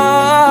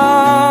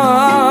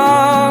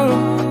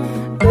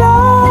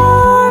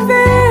 Love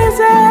is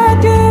a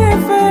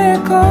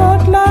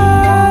difficult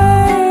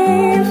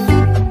life.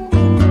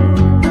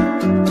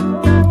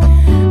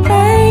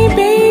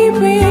 Maybe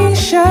we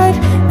should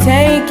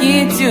take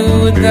it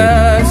to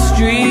the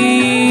streets.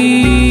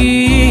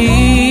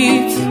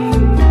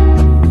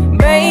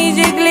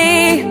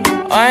 Basically,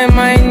 I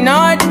might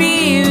not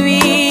be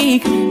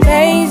weak.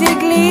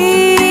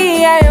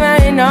 Basically, I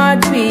might not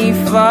be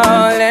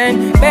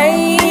falling.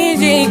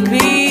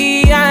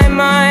 Basically, I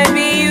might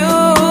be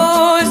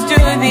used to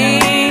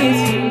this.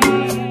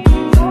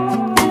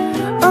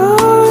 I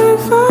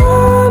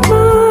found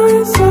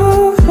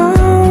myself,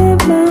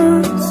 found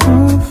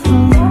myself.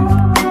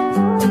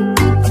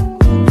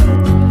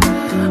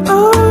 I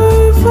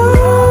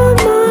found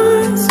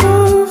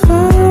myself,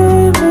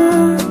 found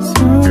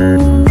myself.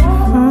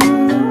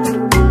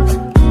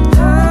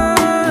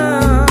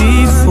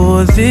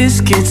 Before this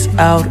gets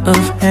out of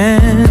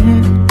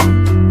hand,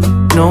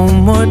 no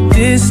more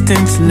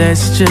distance,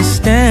 let's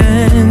just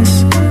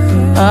dance.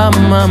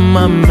 My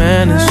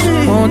manners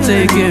won't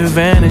take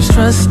advantage.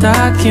 Trust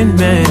I can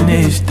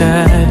manage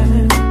that.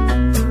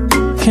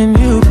 Can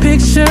you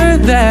picture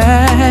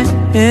that?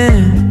 Yeah.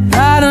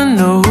 I don't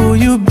know who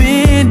you've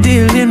been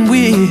dealing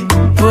with,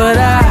 but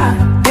I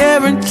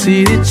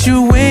guarantee that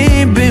you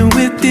ain't been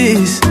with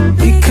this.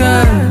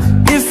 Because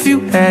if you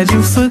had,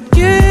 you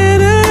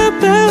forget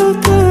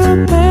about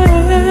the past.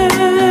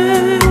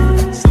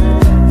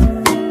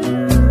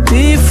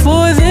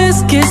 Before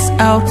this gets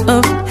out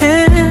of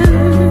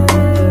hand,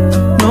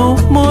 no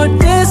more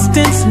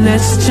distance,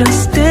 let's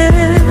just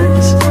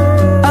dance.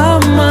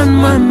 I'm on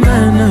my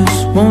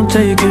manners, won't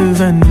take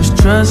advantage.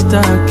 Trust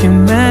I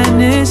can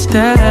manage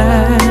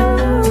that.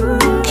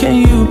 Can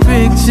you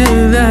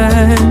picture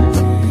that?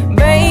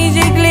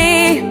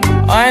 Basically,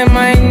 I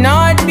might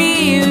not be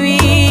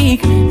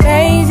weak.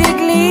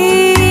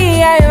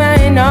 Basically, I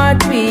might not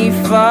be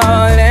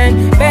falling.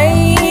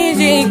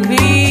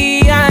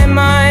 Basically, I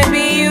might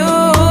be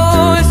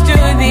used to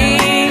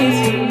this.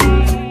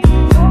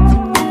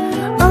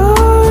 I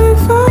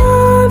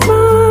found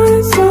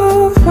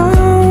myself,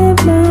 found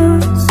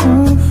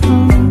myself.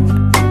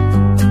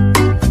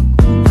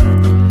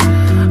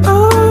 I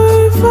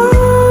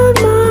found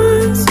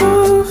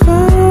myself,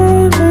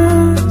 found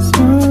myself.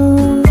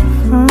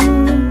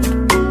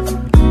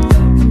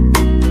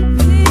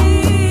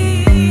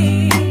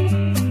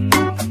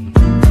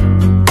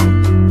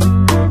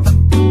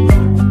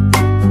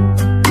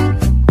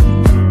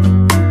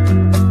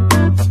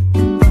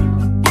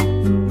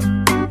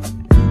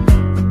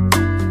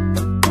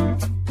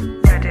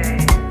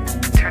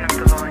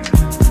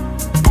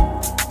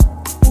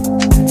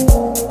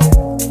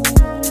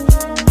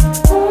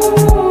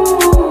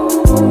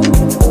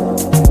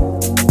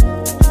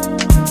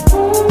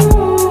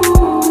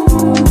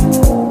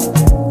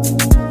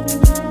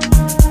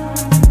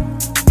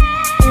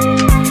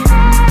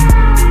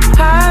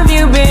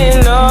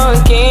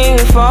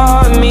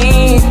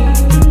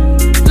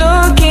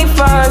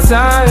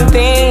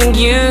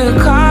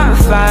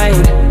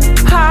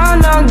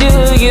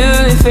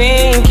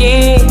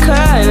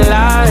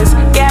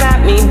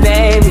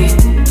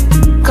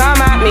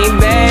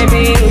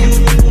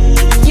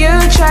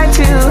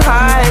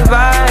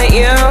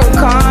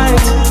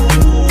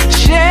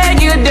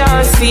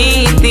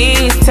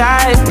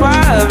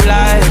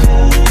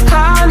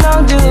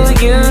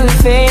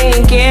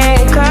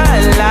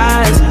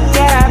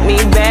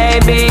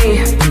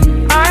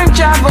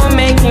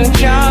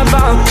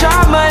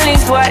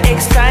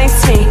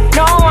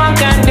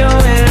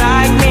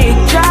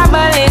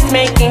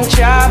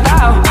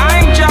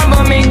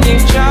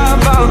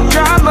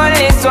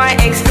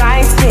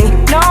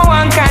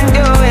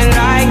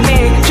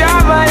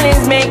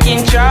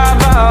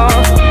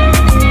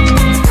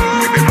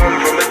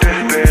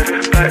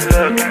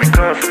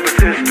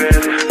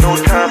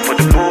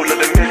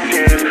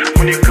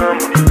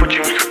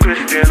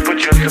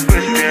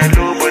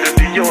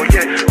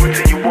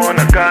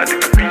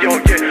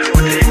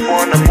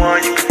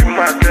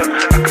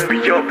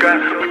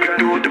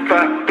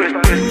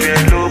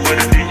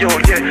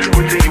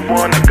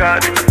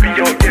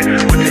 yo, yeah.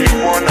 What do you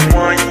want? I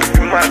want you to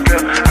be my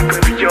girl. I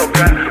could be your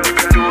guy. We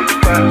could do the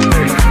vibe.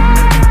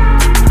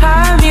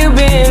 Have you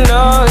been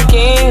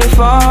looking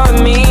for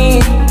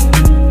me?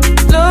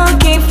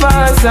 Looking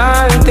for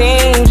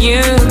something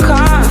you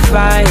can't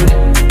find.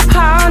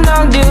 How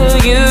long do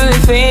you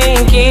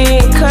think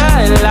it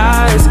could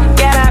last?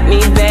 Get at me,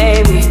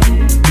 baby.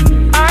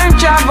 I'm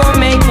trouble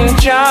making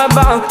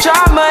trouble.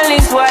 Trouble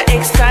is what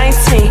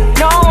excites me.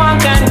 No one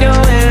can do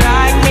it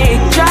like me.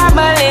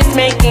 Trouble is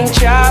making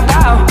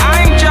trouble.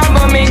 I'm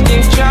trouble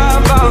making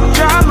trouble.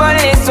 Trouble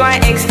is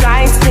what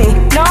excites me.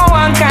 No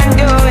one can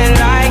do it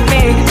like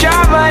me.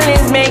 Trouble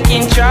is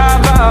making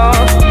trouble.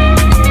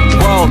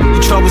 Whoa,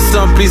 you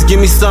troublesome, please give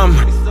me some.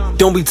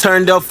 Don't be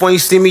turned up when you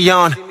see me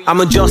on. I'm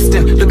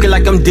adjusting, looking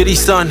like I'm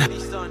Diddy's son.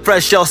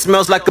 Fresh out,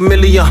 smells like a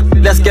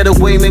million. Let's get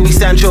away, maybe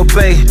Sancho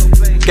Bay.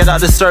 Get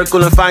out the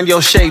circle and find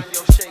your shape.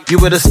 You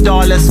with a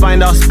star, let's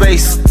find our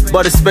space.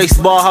 But a space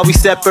ball, how we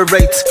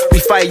separate. We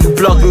fight, you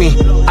block me.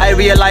 I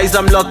realize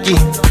I'm lucky.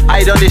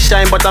 I don't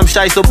shine, but I'm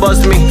shy, so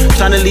buzz me.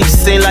 Tryna leave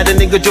sane like the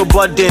nigga Joe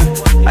Budden.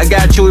 I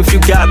got you if you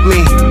got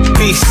me.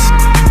 Peace.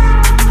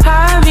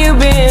 Have you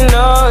been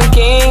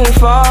looking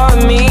for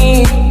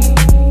me?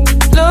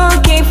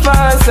 Looking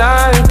for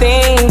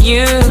something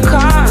you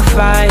can't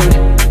find.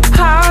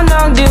 How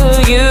long do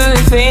you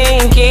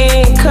think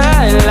it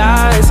could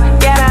last?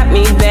 Get at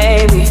me,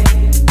 baby.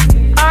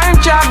 I'm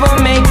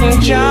trouble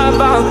making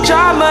trouble.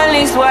 Trouble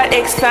is what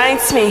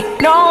excites me.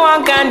 No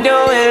one can do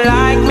it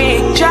like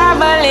me.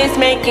 Trouble is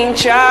making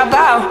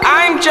trouble.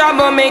 I'm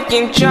trouble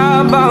making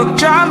trouble.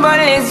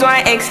 Trouble is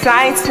what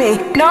excites me.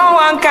 No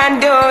one can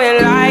do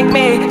it like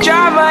me.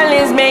 Trouble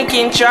is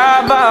making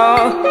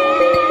trouble.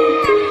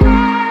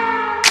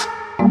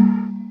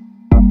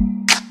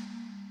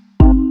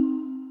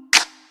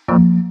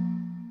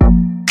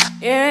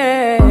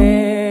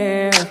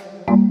 Yeah.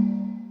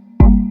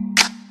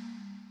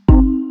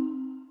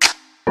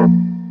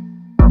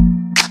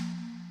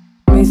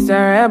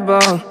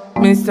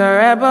 Mr.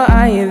 Rebel,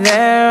 are you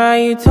there? Are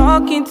you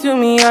talking to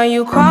me? Are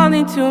you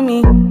calling to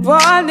me?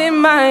 Fall in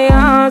my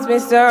arms,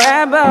 Mr.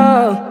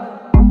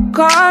 Rebel.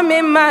 Come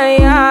in my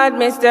yard,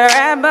 Mr.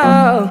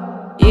 Rebel.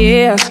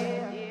 Yeah.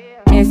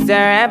 Mr.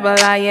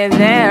 Rebel, are you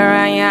there?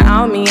 Are you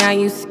on me? Are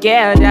you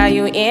scared? Are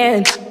you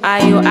in?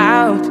 Are you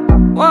out?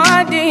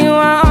 What do you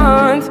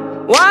want?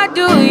 What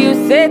do you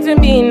say to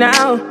me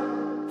now?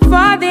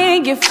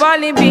 Falling, you're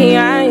falling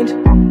behind.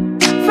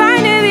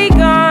 Finally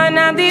gone,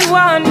 I'm the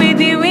one with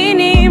the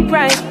winning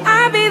prize.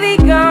 I'll be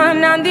the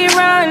gun on the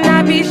run,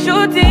 I'll be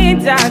shooting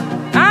tag.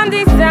 I'm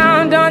the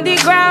sound on the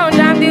ground,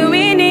 I'm the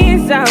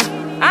winning sound.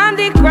 I'm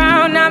the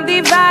crown, I'm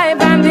the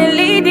vibe, I'm the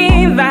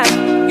leading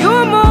vibe.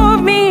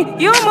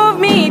 You move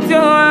me to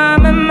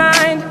my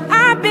mind.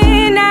 I've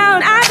been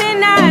out, I've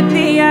been at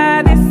the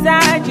other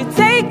side. You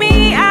take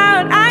me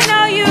out, I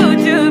know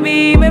you to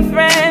be my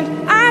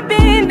friend. I've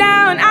been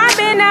down, I've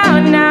been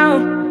out now.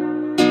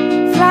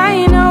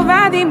 Flying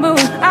over the moon,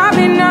 I've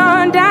been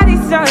under the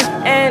sun,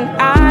 and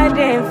I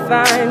didn't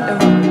find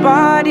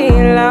nobody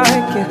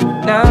like you,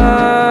 no.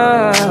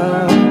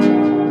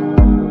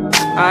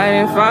 I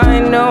didn't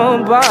find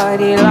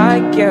nobody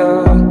like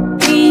you.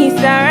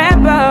 Mr.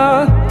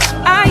 Rebel,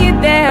 are you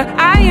there?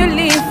 Are you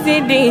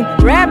listening?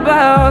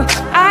 Rebel,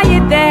 are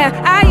you there?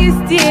 Are you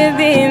still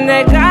in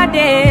the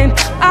garden?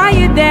 Are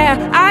you there?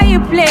 Are you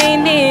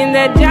playing in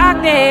the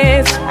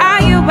darkness?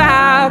 Are you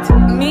out?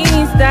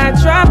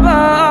 Mr.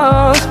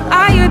 Trouble,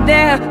 are you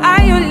there?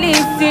 Are you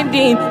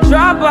listening?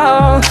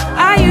 Trouble,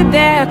 are you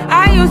there?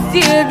 Are you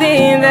still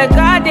in the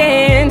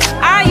garden?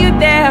 Are you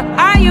there?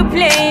 Are you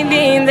playing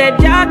in the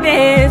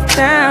darkness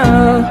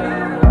now?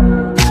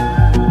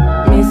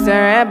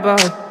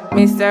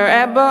 Mr.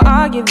 Rebel,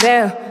 are you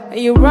there? Are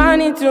you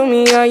running to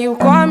me? Are you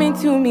coming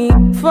to me?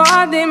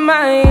 Fall in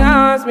my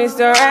arms,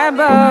 Mr.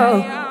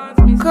 Rebel.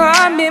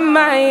 Come in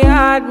my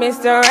yard,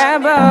 Mr.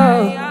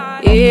 Rebel.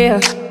 Yeah.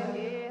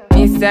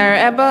 Mr.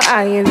 Rebel,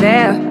 are you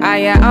there? Are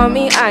you on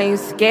me? Are you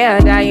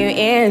scared? Are you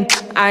in?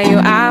 Are you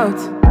out?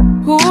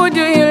 Who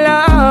do you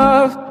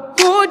love?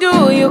 Who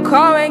do you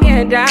call and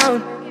get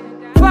down?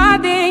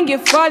 Falling, you're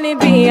falling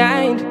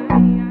behind.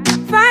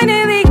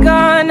 Finally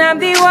gone, I'm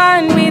the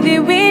one with the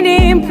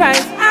winning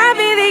prize. I'll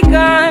be the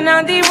gun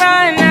on the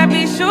run, I'll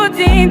be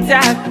shooting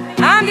tag.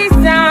 I'm the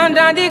sound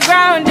on the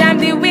ground, I'm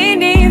the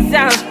winning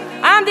sound.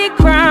 I'm the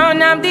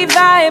crown, I'm the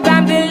vibe,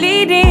 I'm the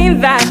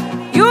leading vibe.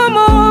 You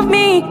move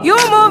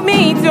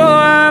me to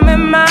my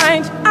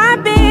mind.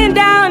 I've been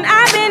down,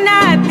 I've been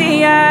at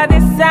the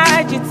other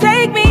side. You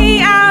take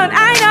me out,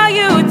 I know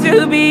you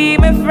to be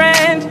my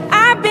friend.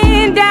 I've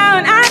been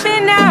down, I've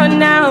been out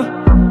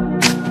now.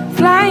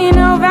 Flying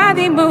over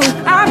the moon,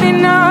 I've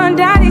been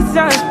under the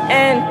sun,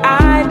 and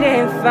I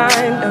didn't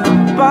find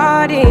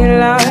nobody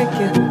like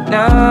you,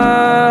 no.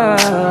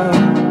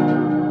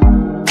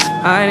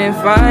 I didn't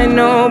find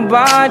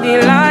nobody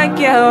like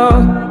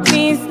you.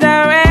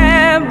 Mr.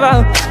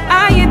 Rebel,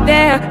 are you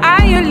there?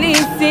 Are you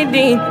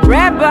listening?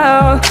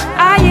 Rebel,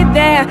 are you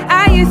there?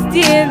 Are you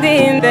still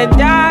in the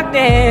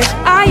darkness?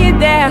 Are you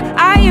there?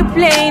 Are you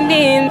playing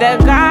in the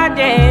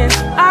garden?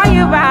 Are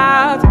you out?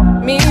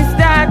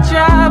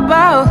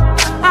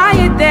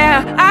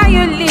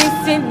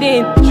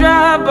 in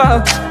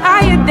trouble?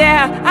 Are you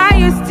there? Are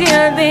you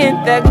still in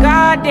the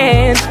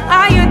garden?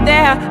 Are you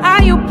there?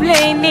 Are you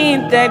playing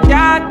in the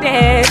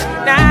darkness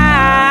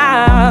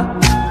now?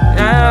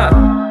 Now.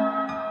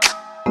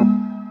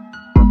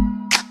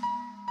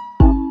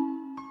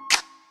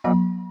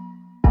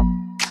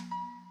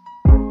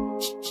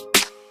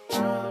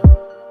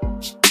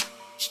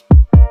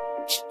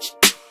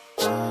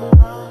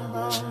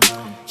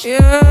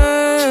 Yeah.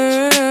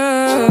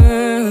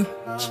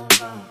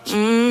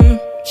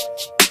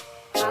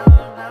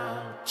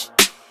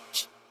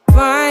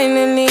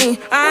 Finally,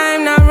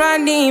 I'm not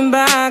running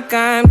back.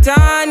 I'm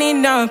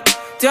turning up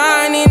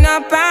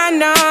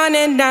and on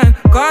and down,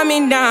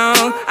 coming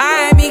down.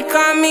 I be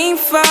coming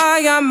for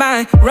your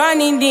mind,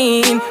 running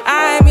in.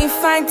 I be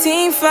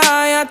fighting for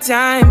your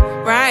time,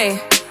 right?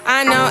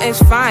 I know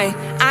it's fine,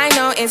 I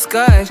know it's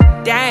good.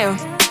 Damn,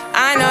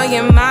 I know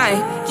you're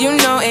mine, you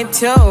know it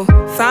too.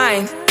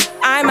 Fine,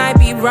 I might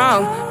be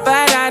wrong,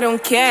 but I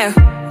don't care.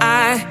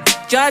 I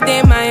just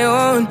did my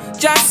own,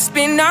 just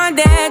been on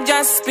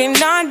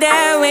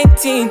there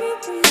waiting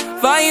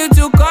for you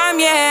to come,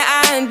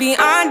 yeah, and be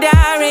under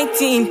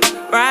 18.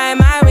 Ride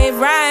my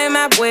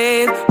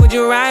wave, would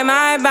you ride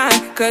my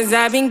bike? Cause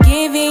I've been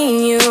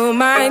giving you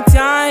my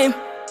time.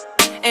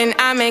 And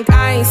I make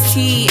iced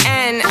tea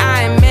and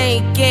I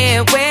make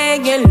it where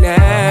you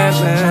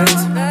love it.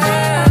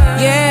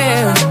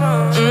 Yeah,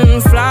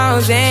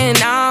 flaws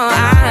and all,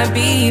 I'll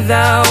be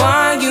the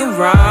one you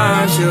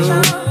run to.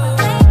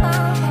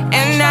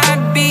 And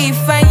I'd be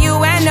for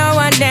you and no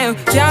one else.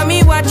 Tell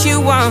me what you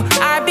want,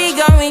 I'll be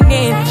going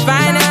in.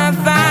 Finally.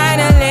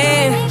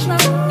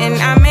 And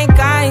I make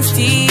iced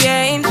tea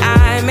and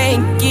I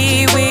make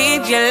it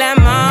with your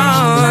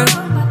lemon.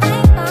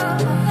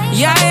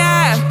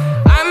 Yeah,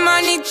 I'm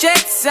on the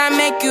jets, I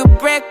make you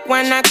break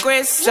when I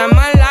craze.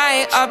 I'ma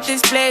light up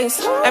this place,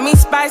 let me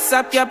spice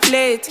up your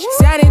plate.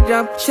 Set it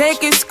up,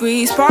 take a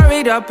squeeze, pour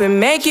it up and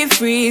make it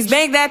freeze.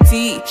 Make that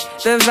tea,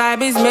 the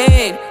vibe is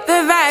made,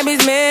 the vibe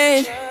is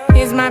made.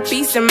 Here's my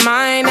peace of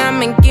mind,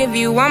 I'ma give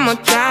you one more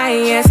try,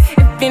 yes.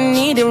 If you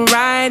need a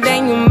ride,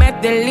 then you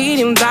met the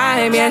leading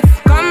vibe, yeah.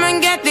 Come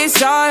and get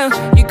this oil,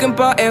 you can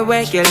pour it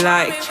where you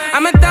like.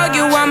 I'ma throw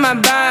you on my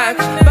back,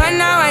 but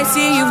now I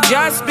see you've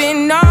just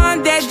been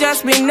on there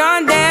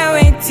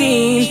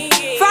waiting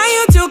for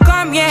you to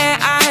come, yeah,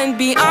 and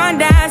be on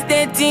that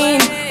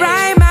 13.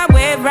 Ride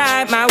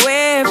my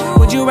wave,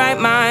 would you ride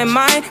my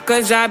mind?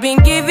 Cause I've been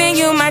giving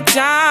you my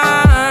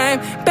time,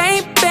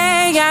 baby.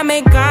 I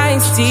make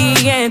iced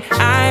tea and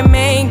I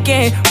make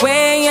it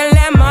where your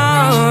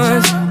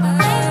lemons.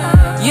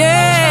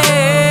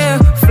 Yeah,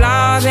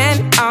 flaws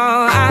and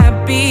all,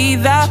 I'll be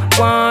the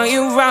one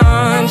you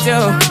run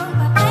to.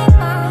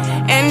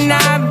 And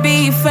I'll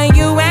be for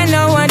you and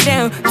no one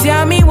else.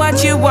 Tell me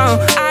what you want,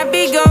 I'll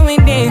be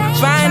going in.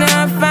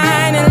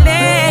 Finally,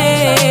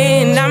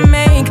 and I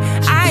make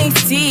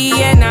iced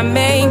tea and I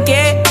make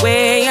it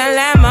where your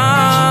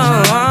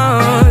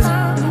lemons.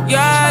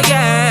 Yeah,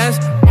 yes.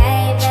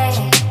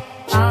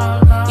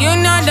 You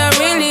know they're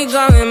really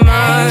going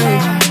mine.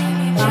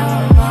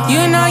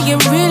 You know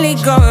you're really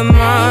going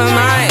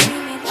mine.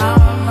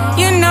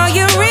 You know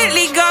you're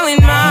really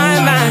going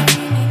mine.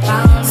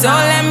 So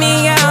let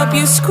me help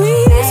you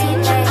squeeze.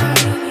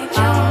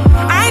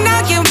 I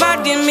know you're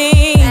wanting me.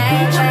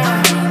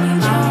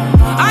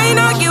 I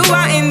know you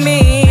wanting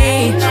me.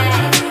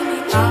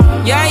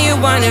 Yeah, you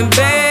want it,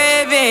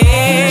 baby.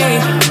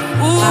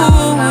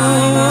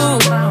 Ooh,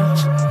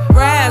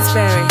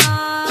 raspberry,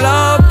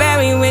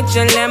 blueberry with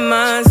your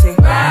lemon.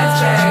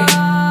 Raspberry,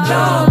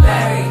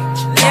 blueberry.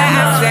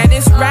 Yeah, I said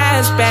it's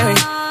raspberry,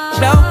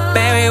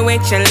 blueberry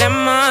with your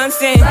lemon.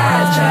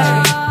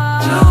 Raspberry,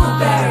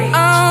 blueberry.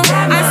 Oh,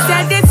 I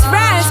said it's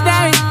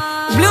raspberry,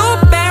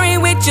 blueberry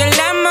with your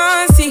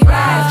lemon.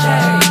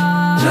 Raspberry,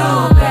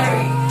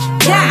 blueberry.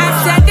 Yeah, I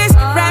said it's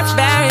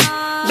raspberry,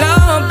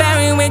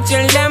 blueberry with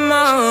your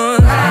lemon.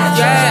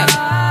 Yeah.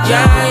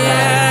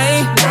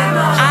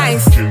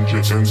 Ice,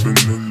 ginger and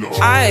vanilla.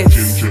 Ice,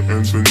 ginger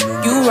and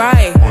vanilla. You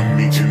right.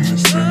 Honey in the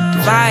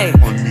center. Vibe.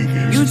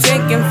 You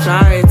taking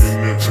flights.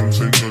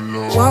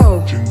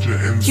 Whoa.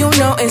 You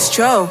know it's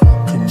true.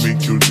 Can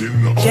make your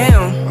dinner.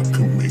 Damn.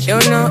 You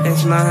know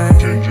it's mine.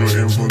 Ginger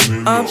and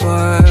vanilla.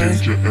 Alright.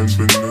 Ginger and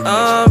vanilla.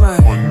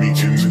 Alright. Honey in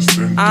the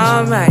center.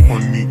 Alright.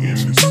 Honey in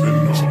the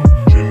center.